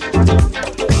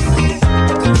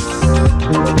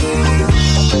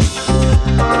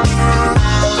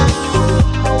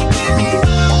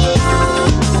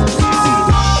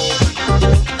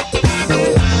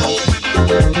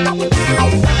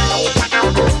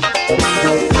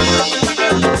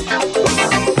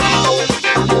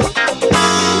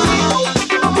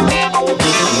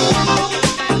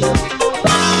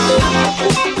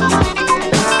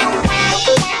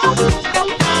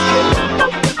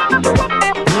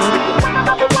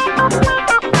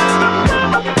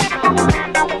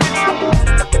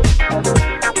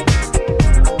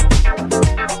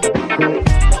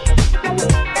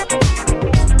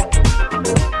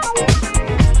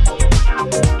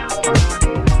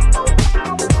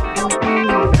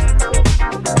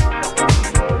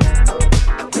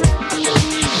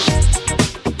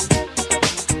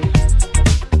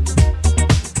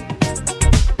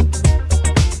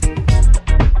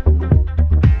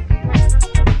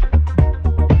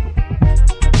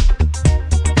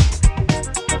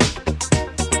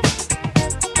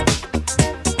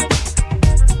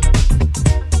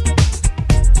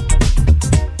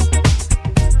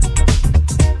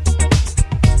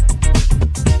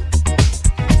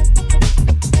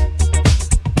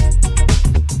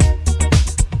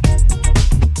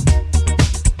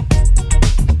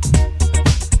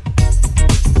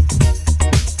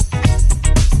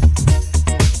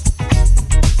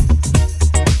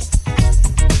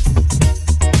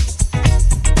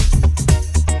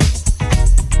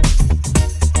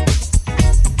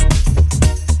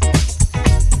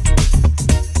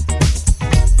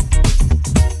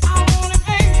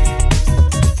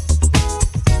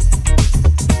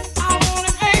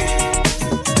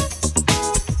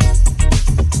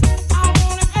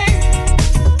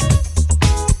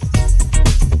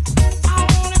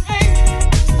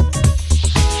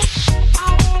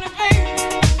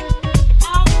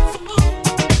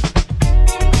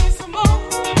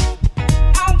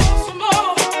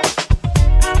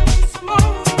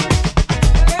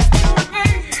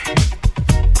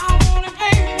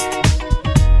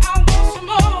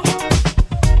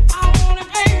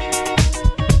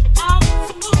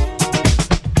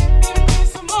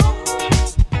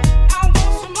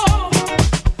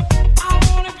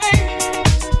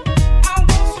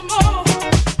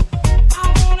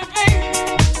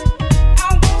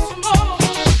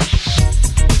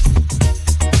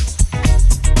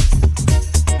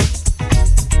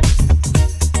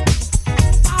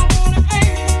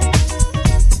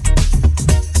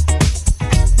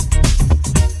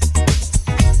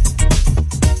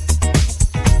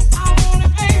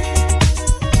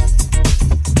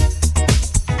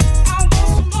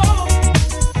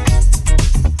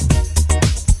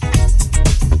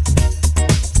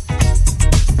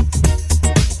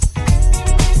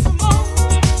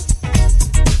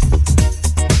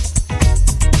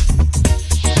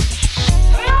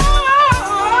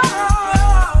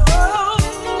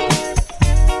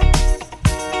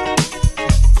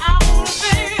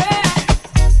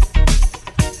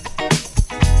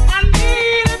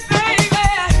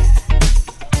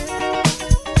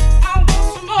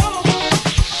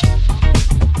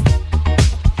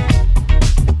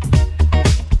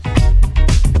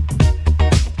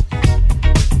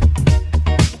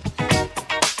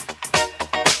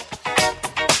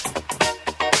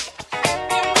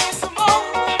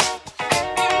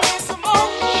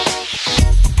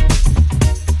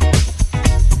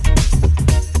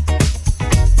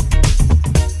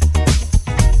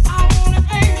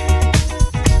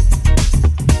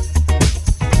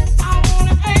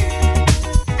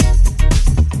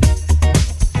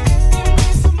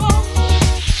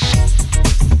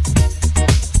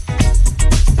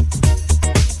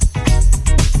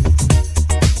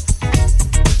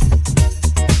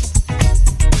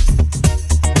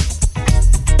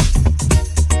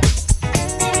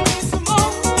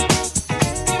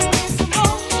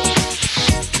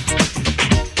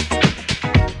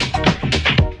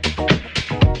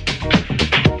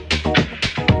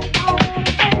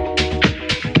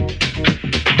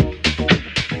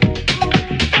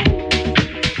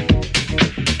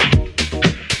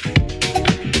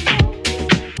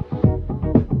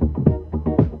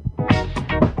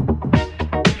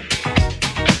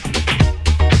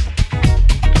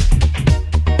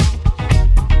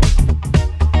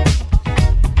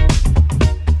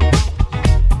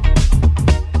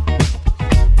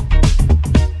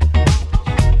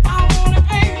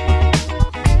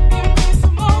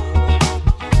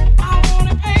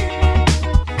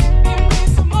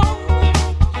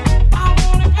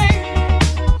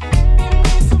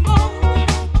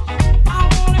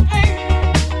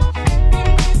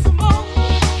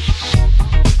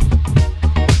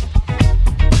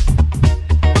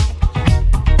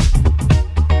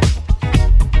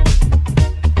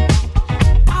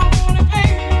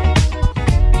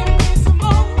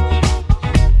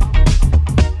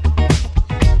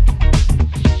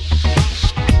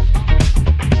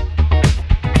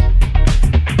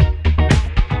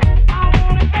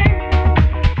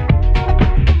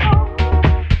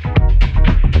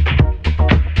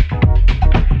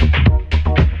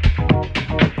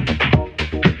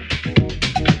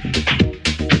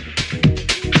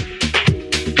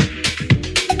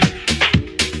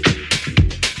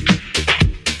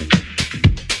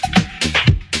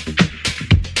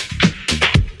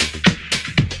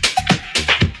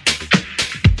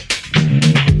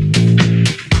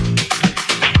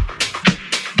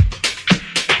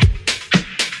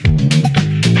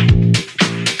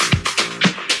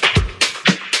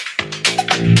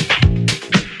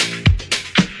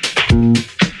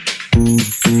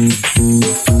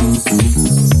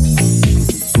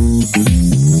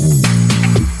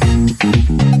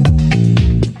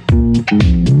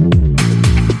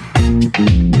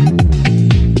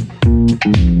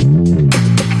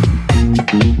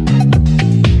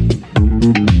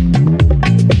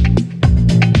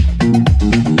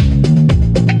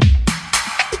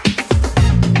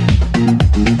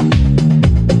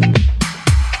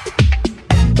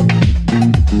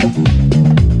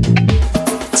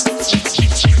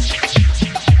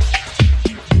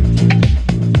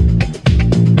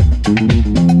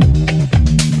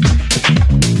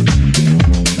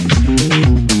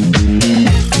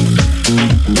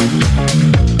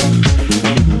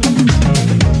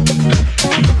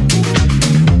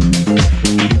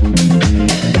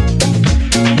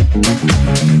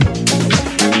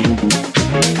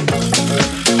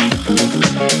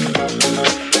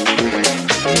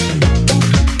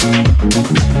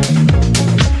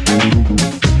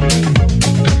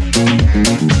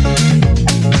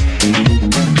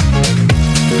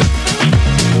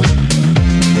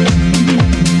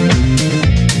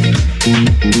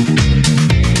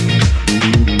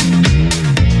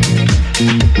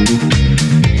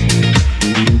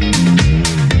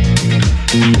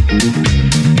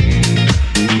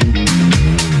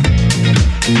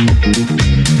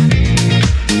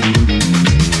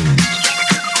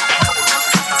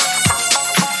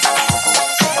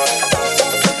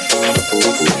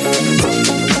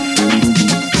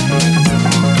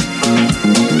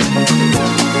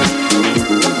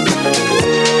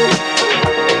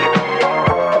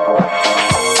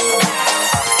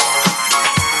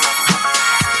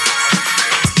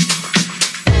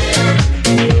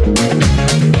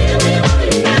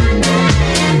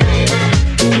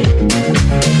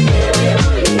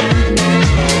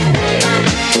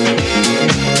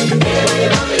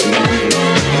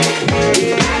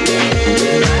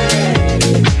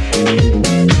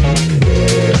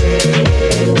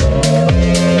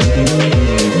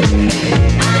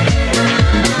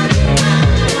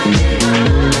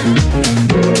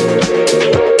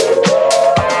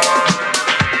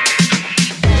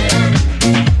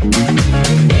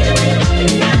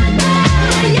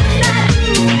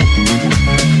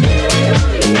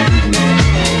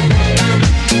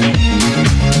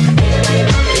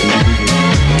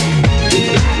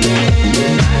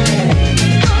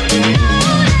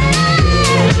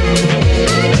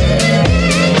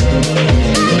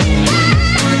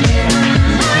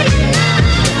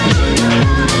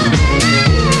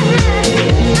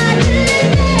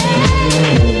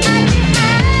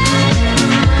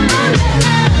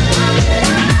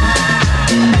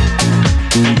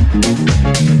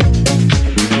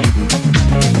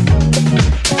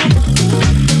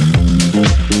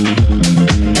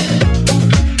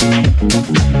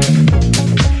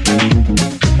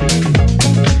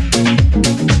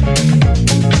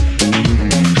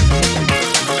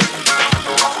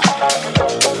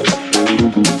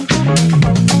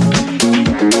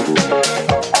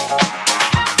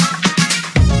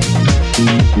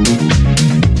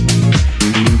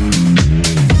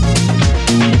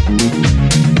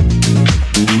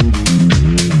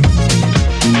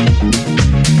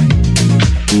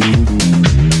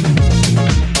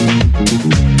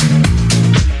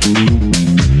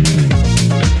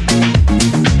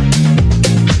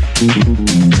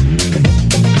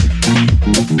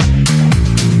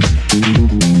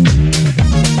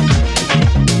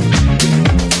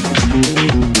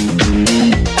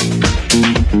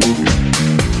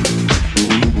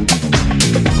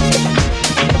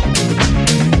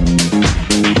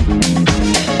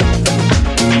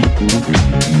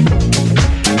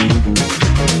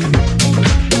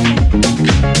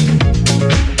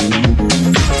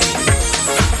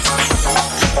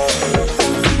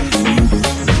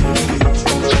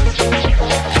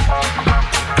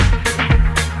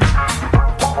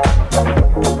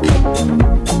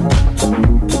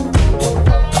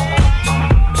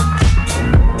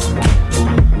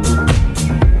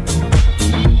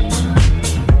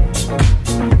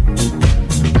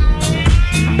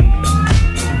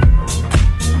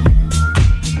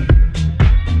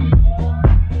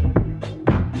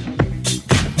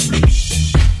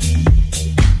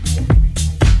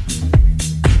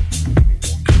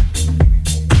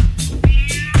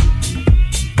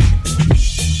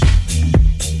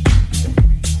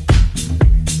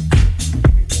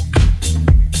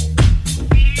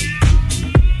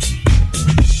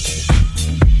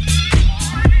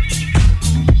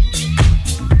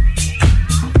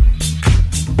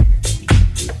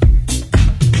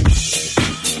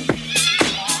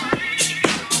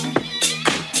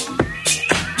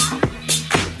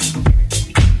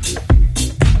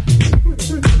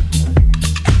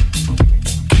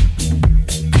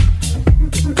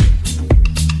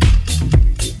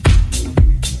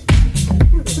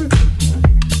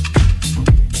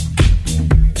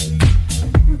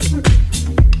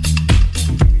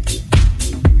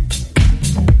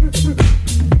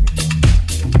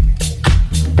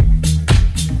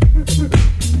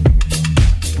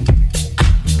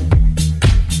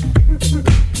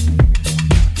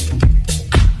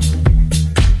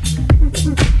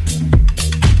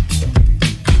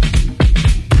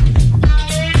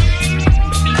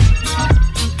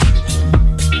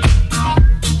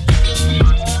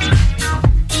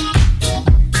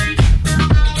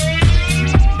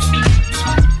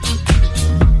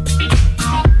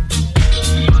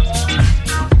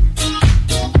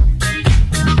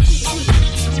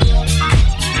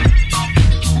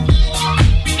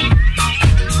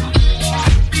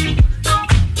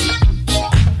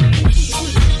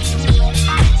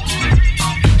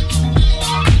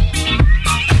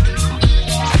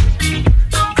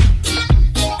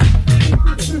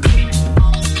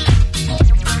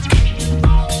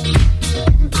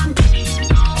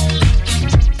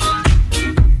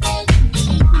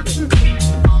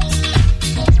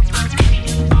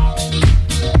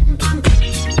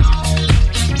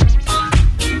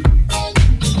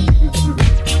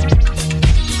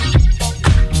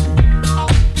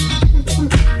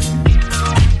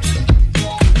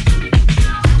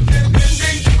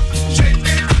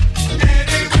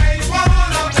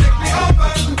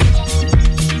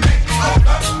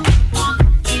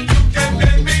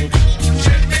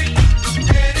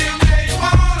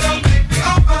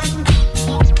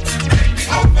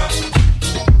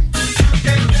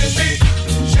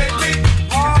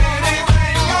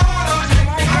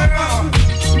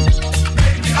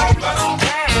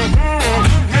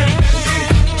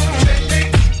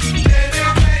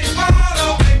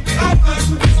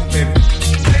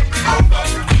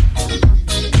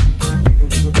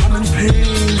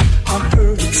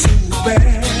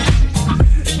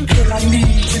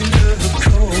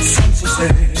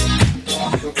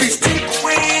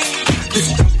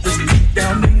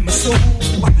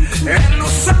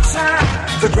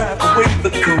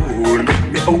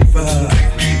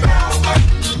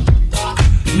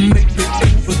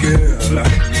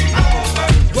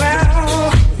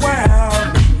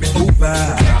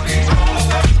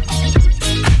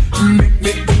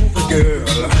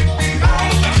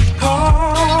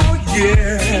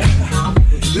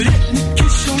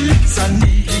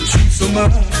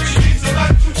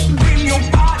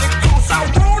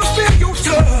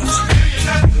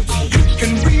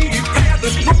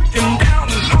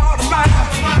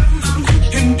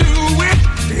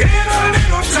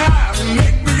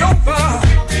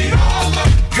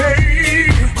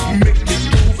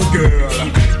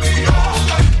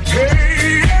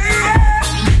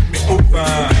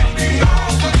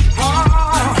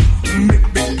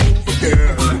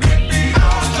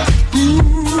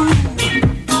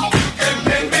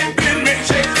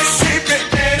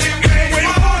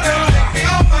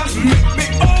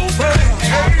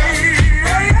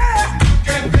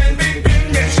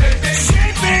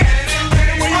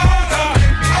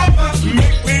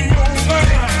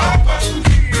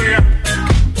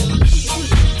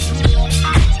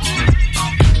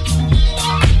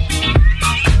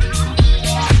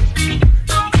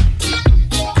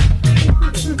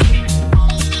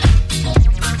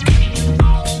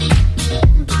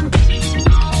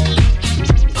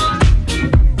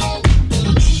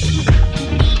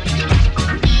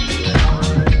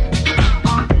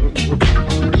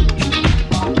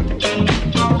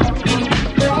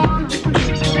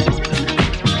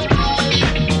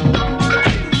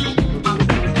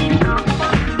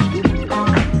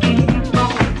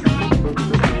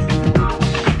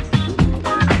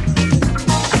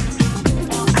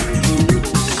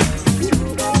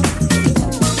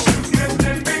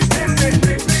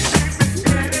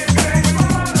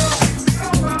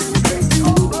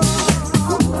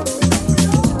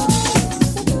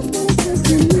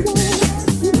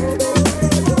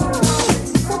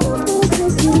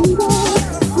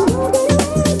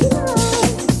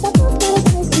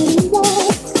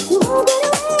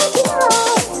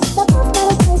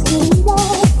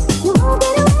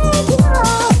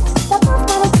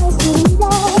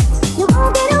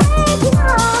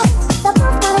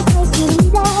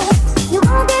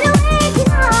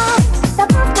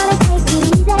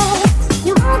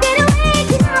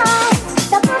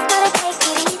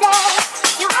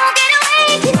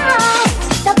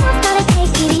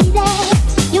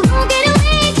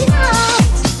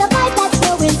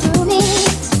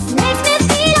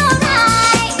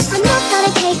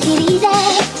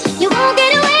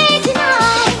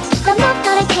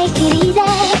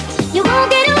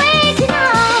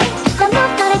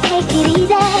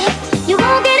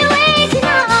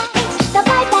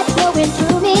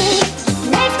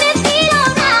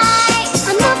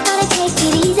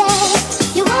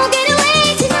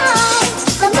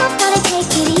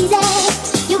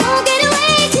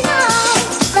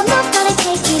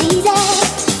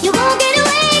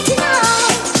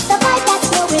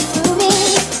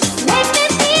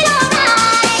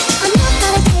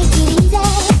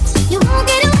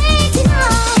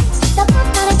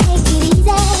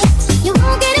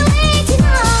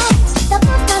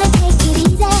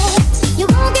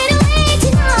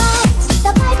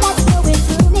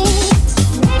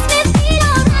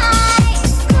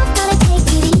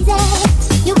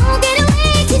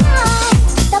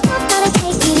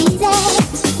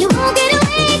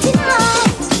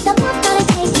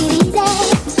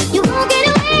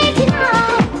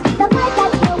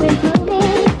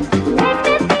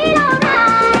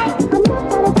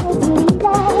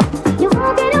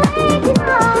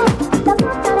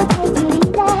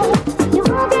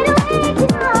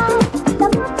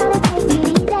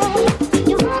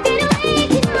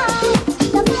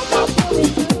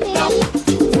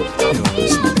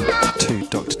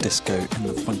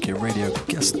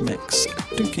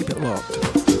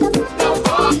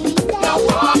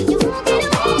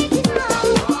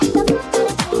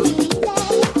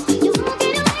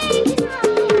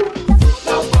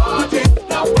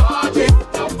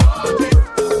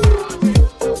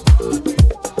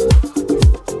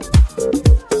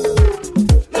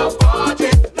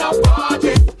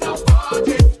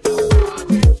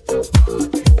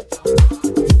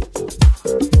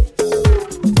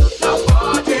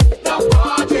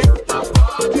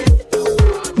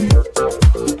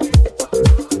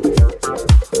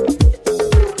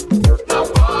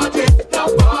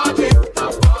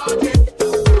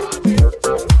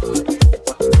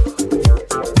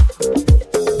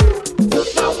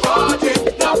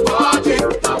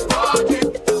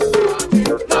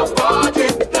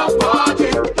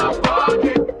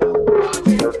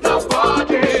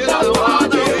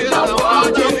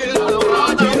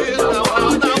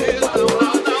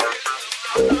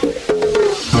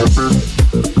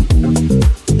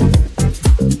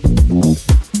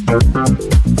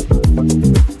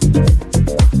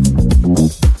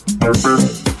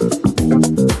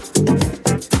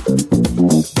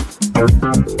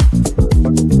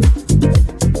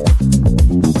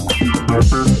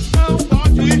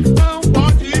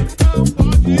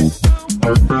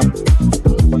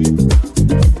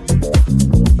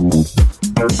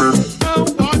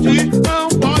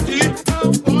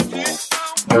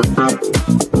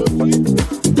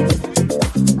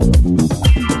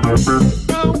 Se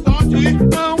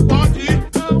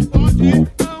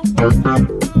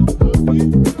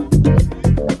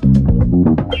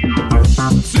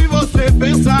você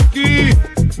pensar que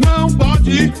não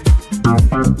pode,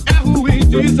 é ruim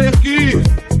dizer que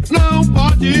não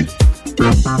pode.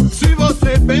 Se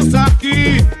você pensar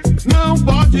que não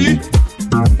pode,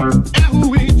 é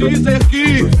ruim dizer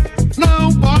que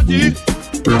não pode.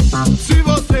 Se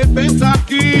você pensar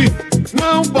que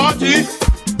não pode,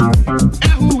 é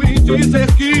ruim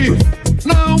dizer que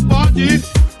não pode.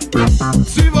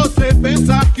 Se você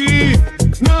pensar que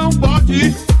não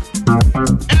pode,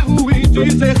 é ruim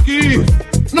dizer que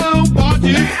não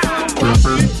pode.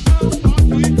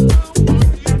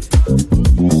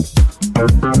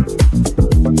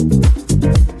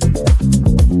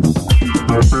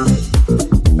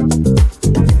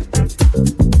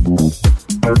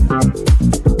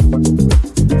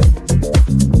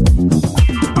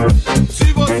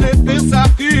 Se você pensar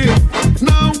que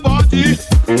não pode,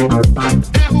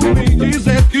 é ruim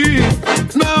dizer que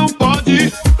não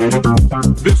pode.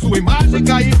 Ver sua imagem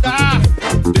caída,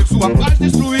 ter sua paz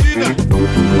destruída,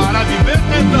 para viver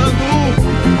tentando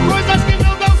coisas que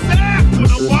não dão certo.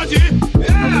 Não pode,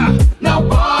 não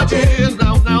pode,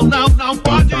 não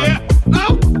pode,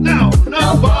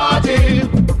 não pode.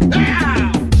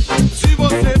 Se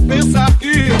você pensar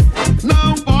que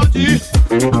não pode,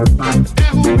 é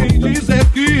ruim dizer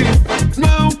que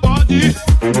não pode.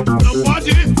 Não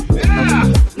pode,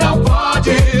 não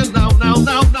pode, não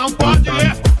pode, não pode.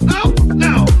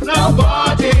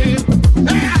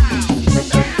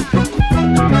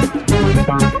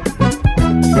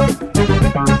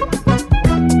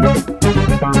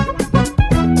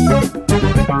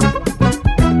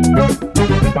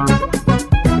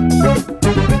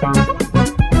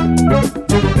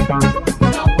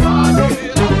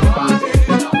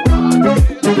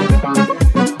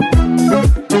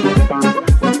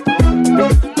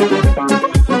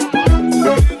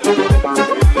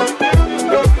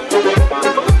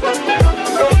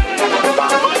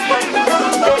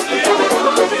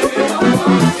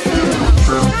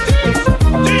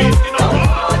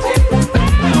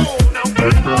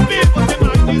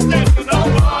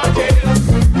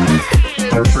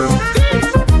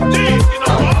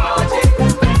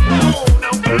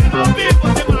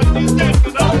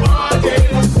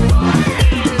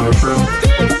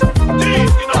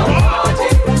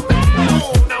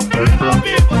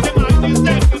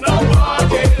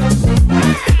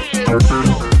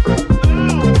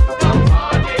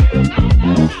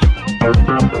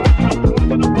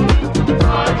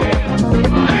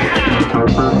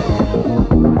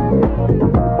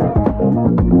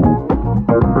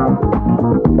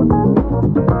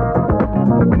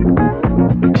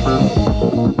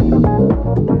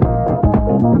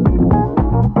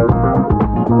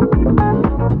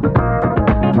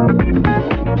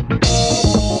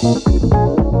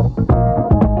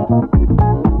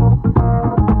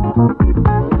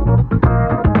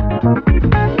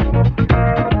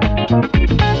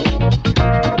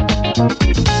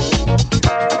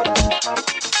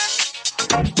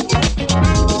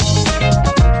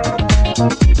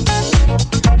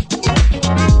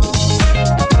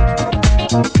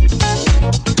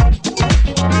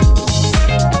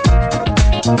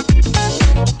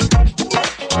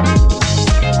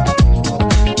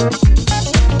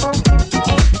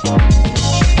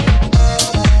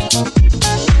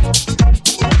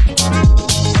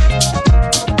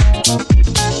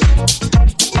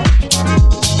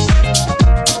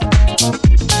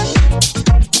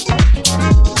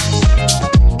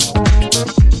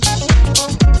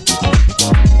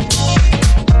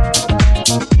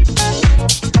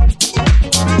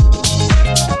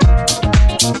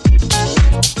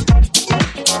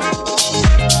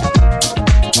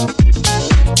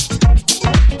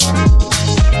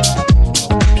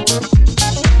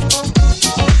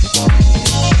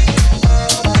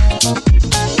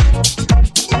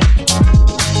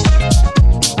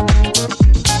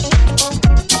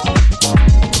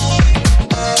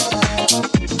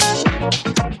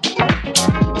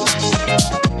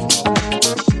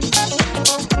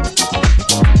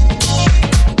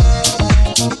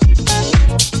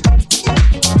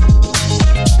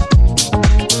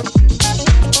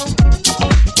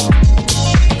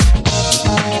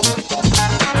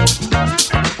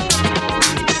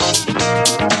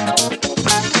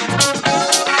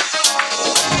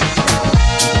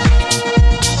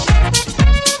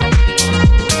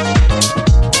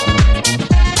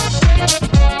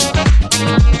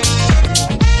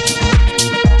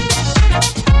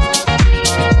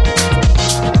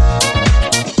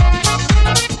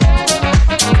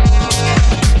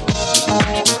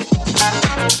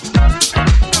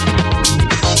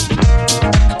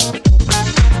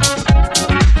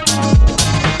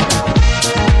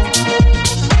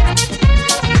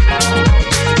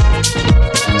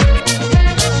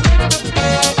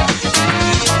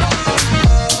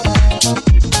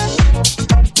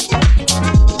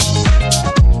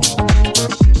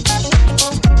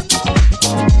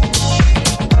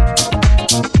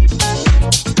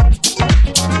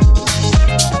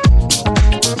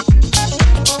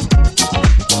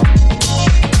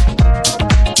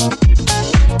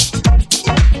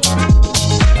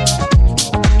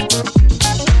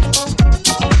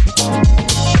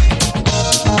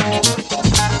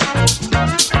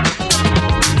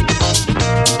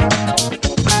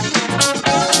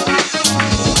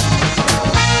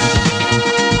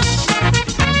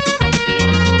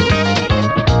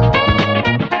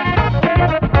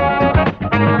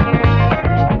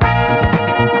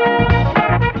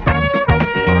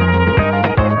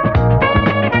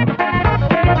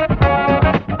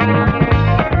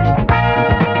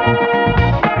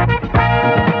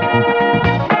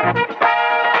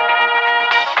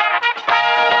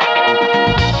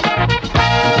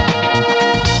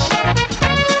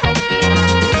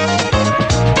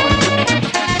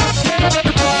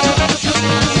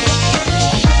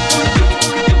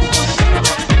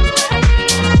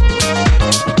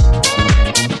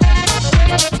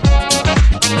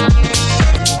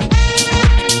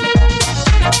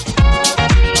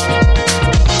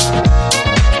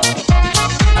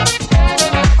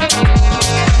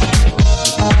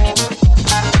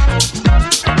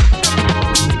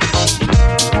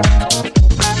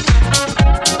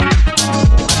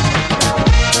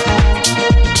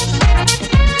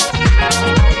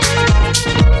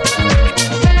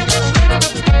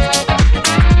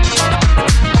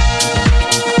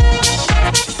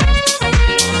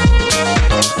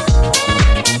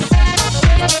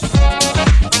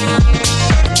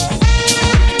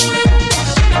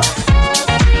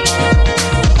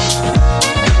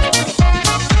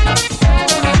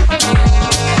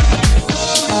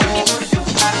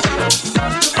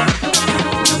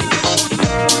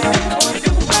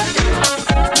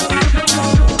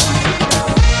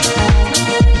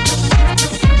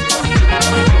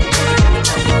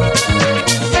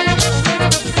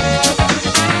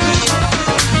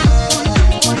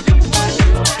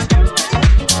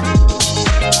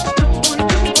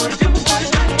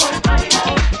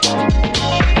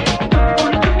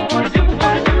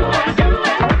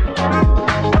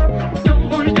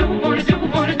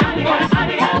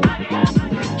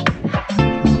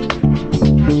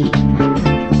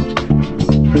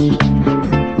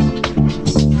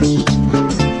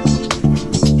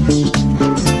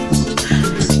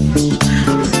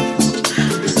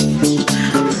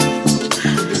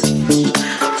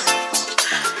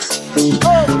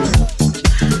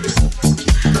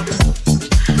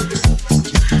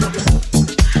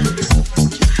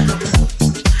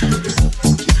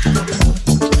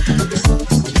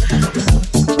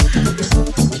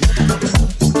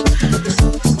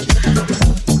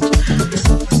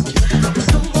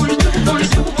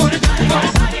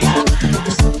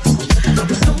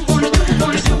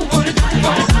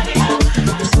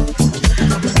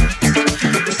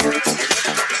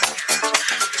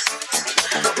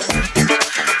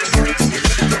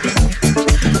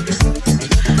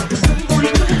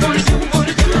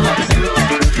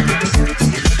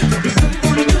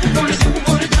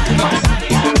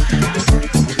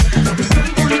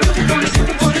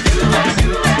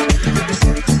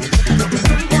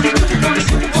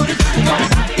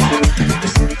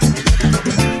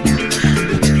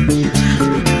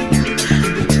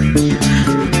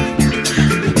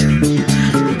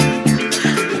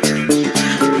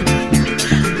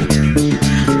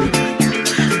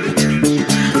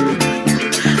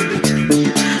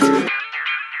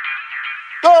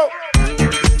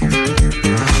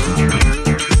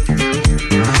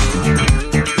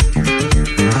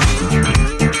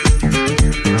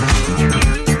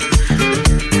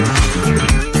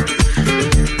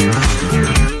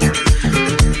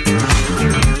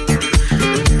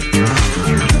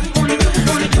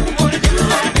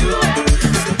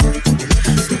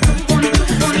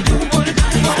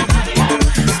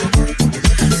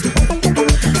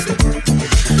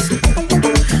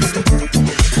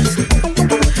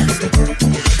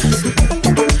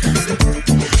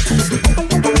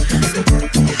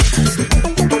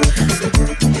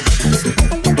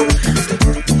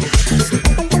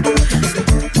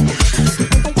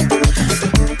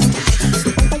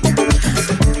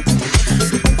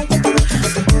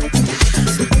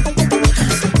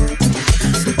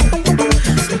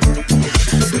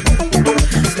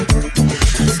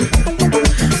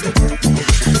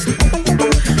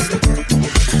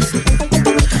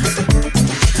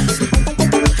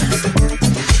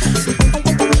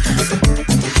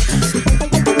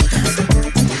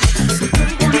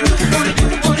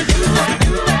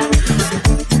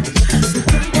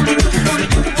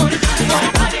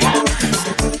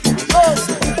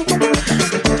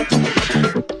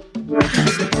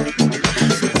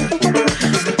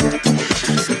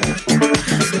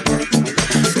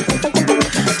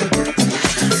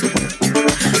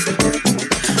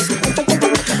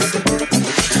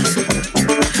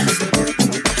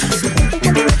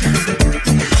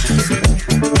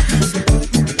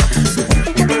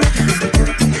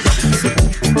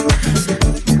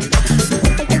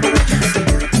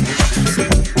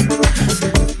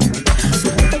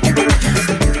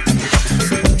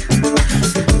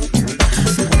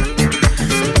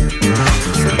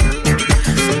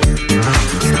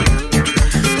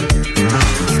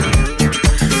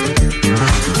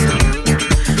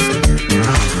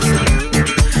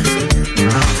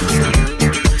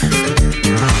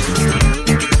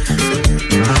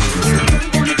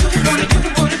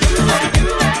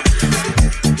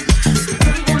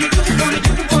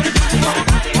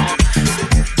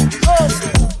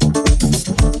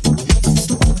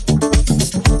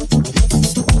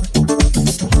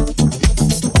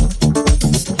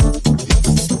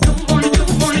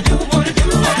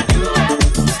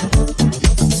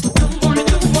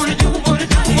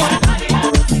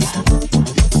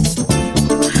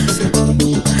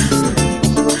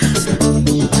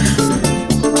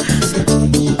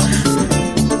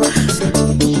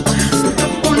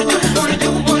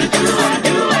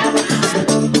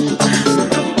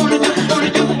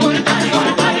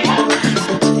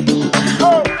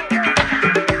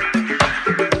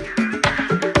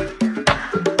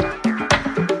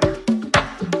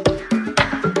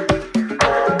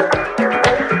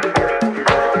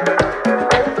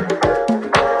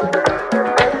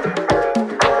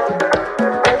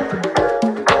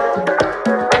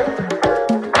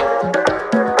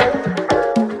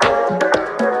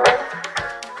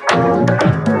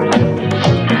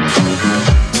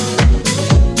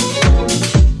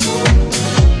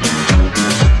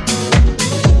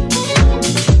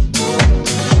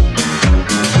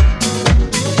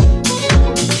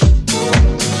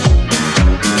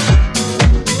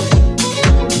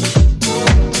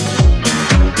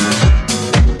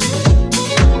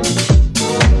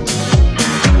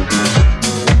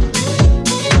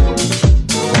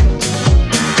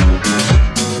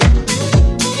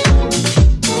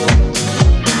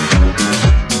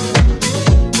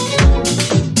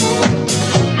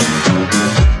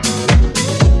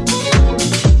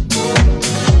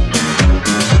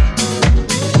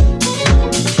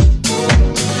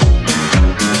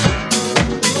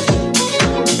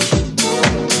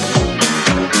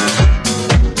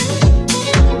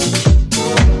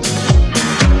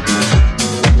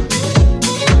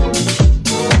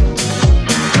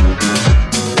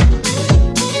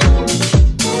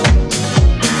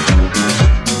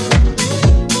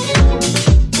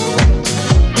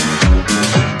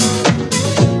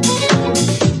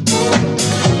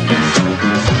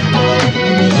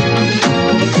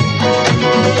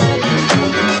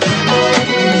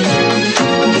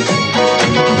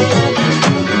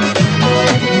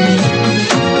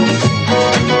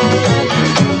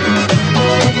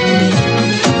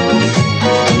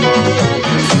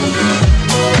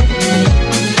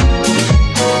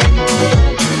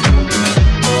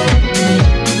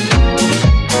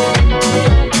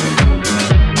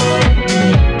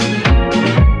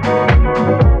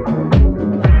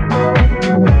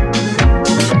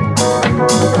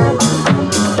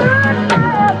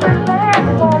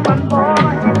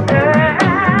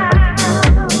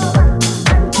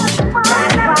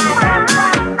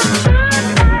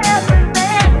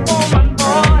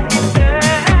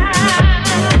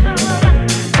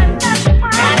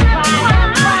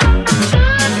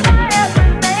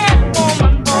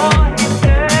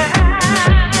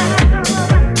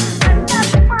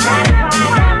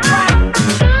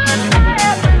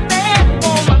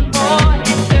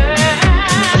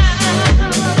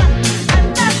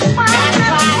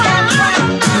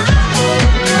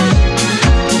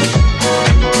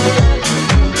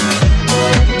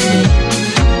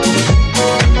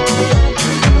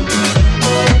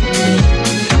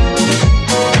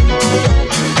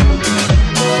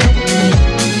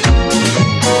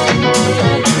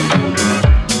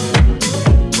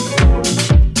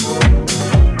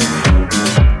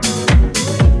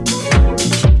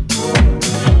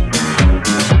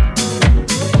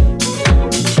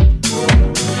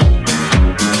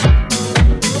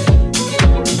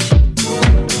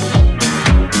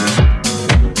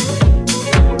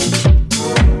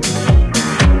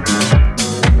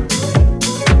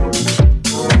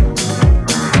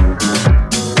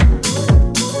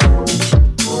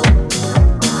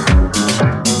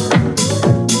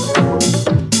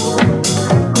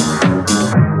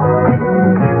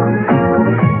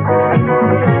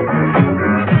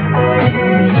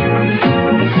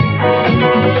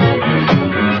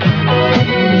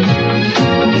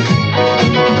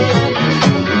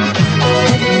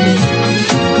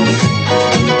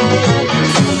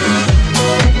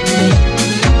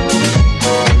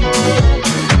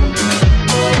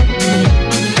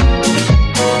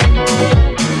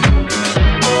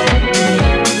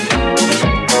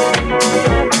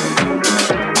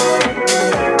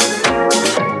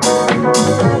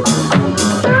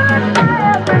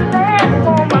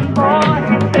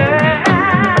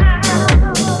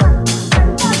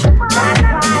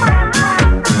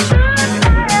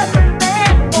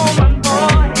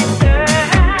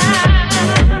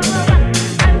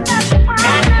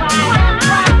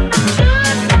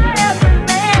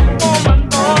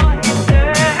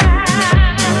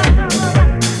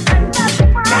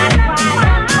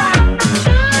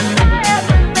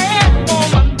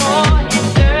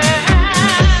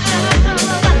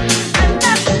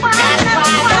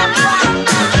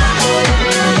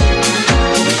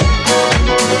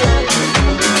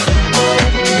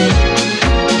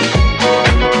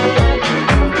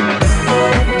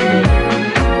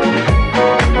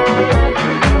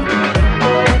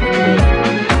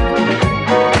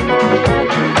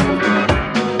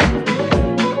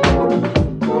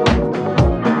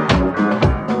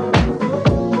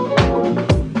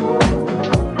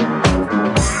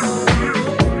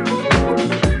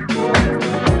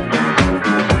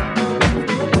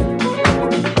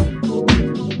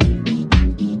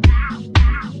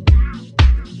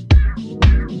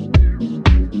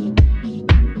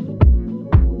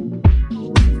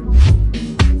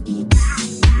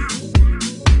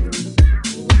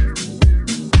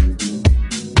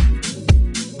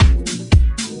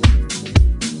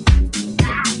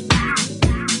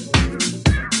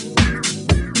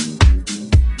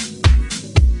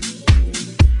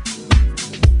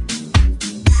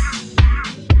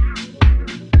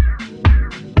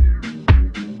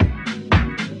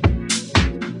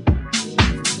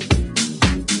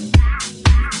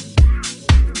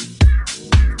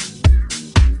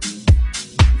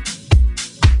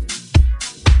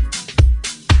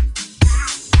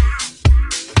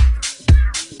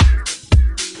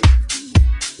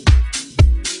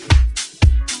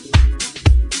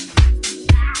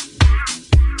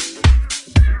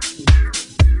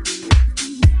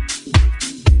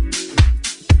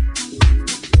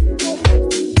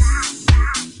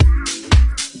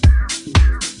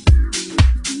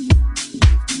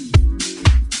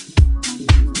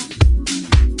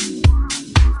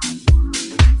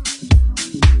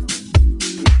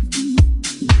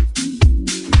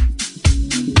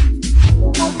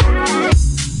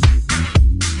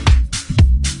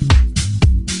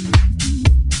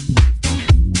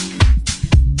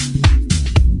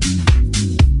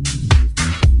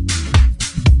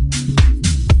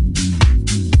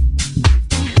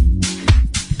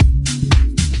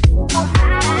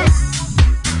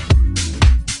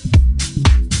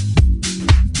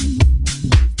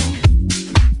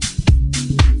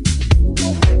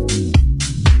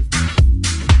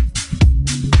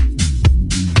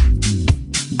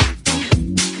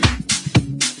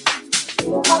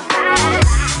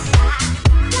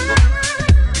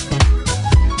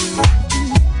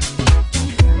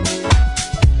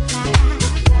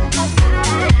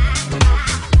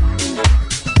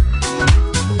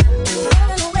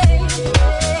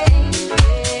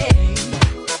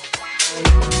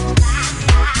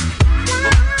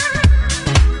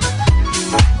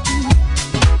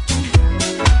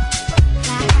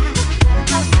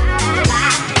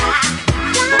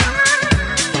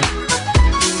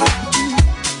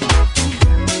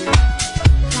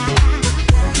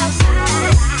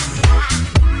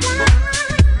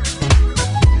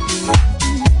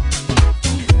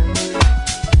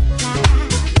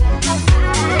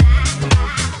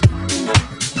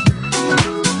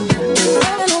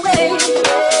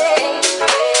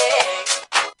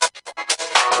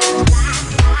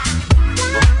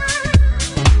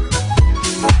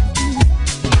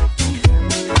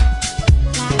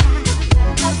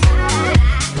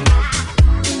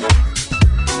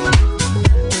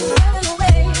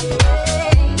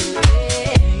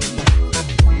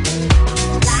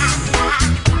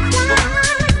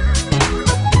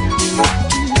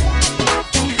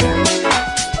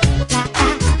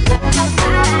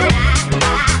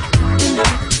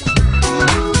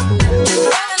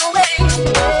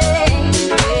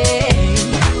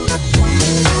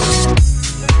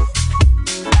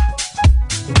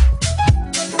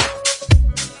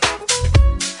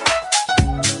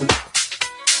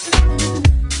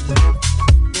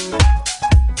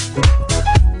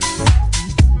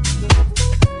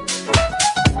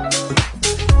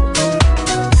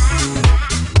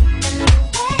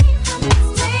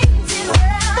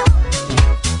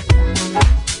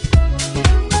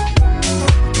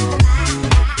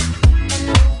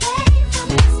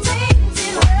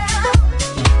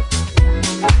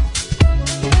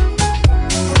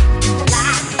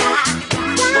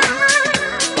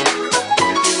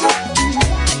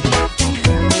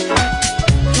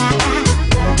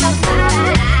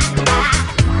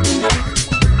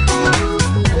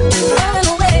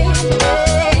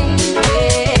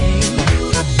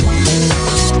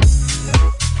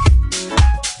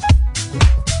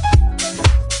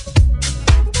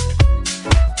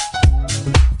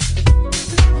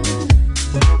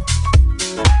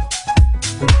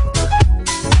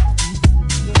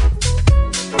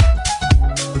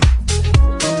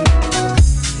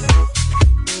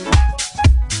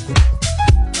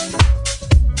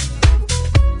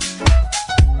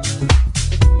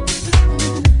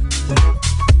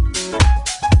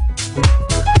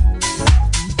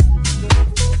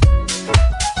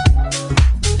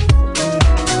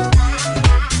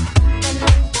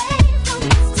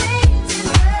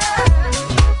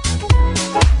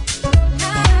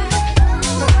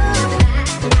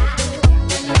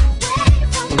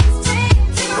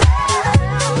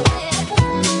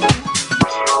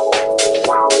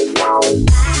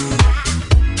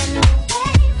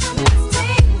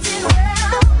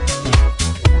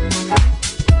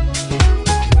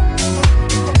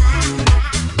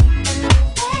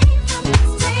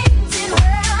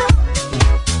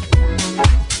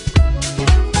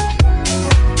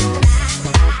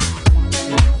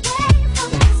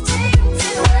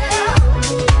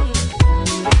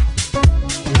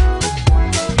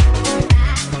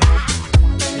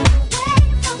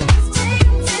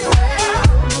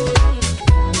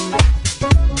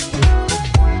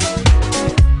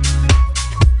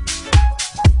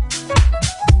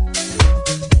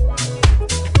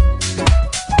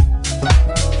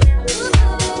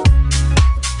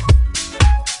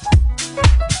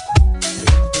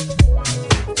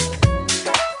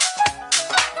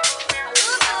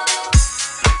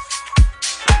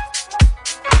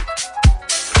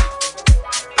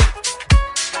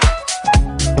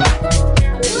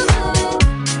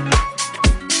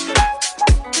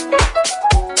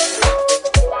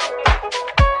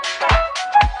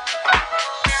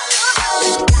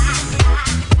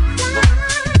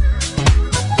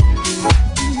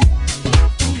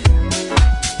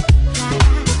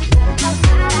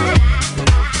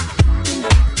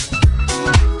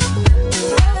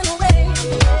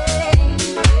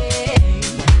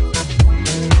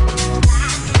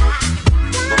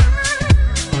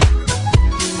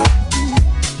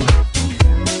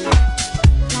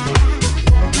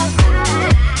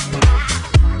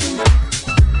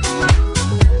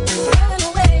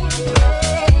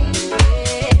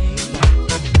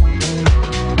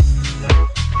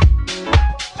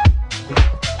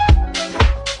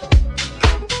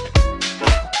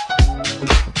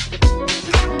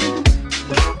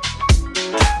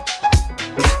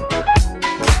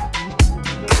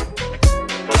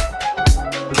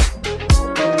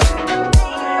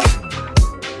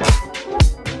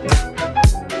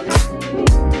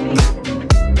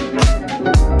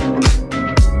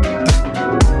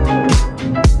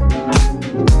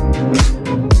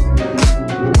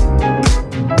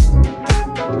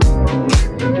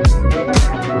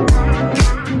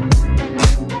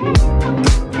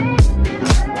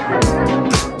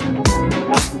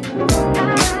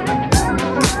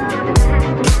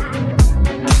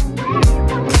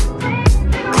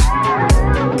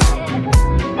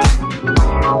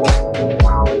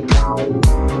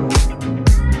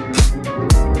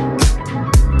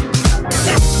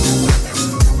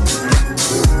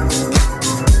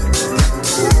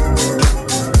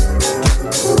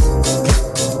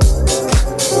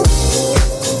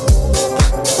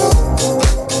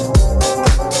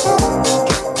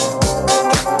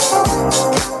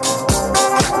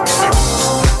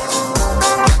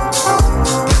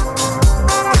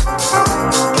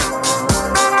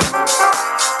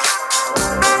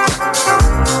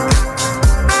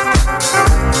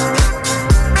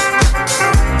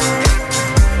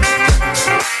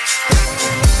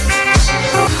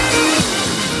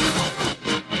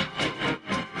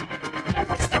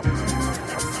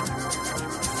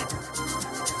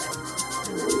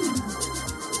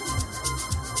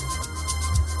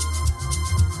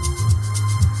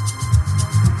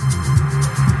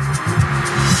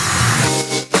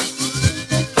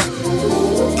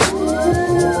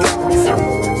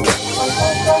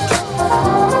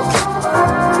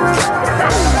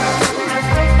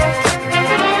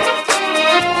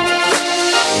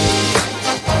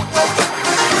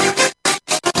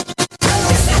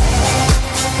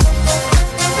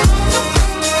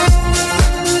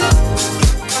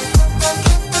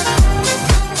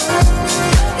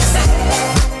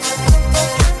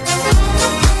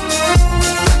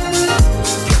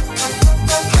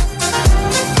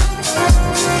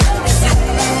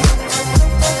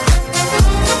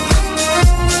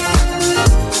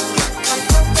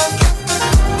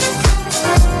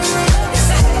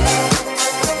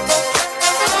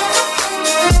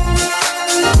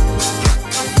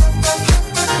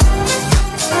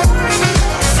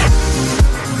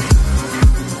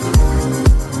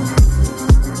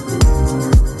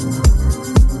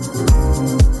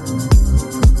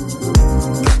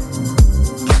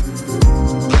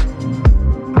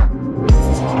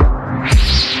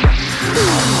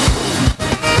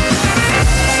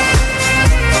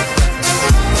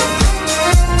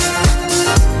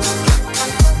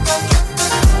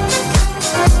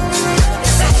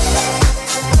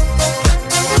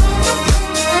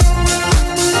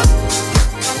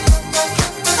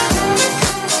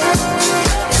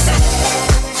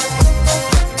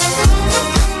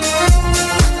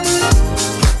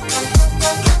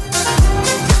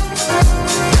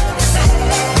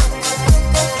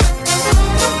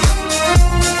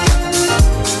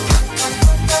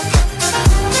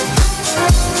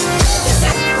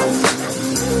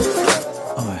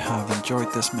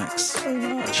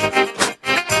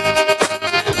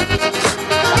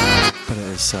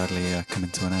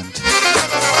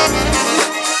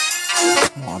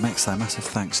 mix there. Massive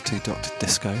thanks to Dr.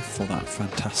 Disco for that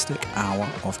fantastic hour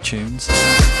of tunes.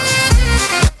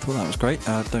 Thought that was great.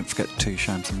 Don't forget to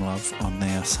show him some love on the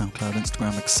SoundCloud,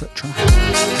 Instagram, etc.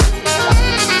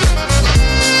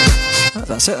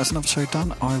 That's it. That's another show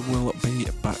done. I will be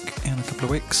back in a couple of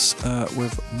weeks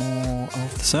with more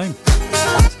of the same.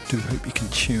 Do hope you can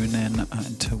tune in.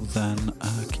 Until then,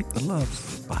 keep the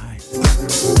love. Bye.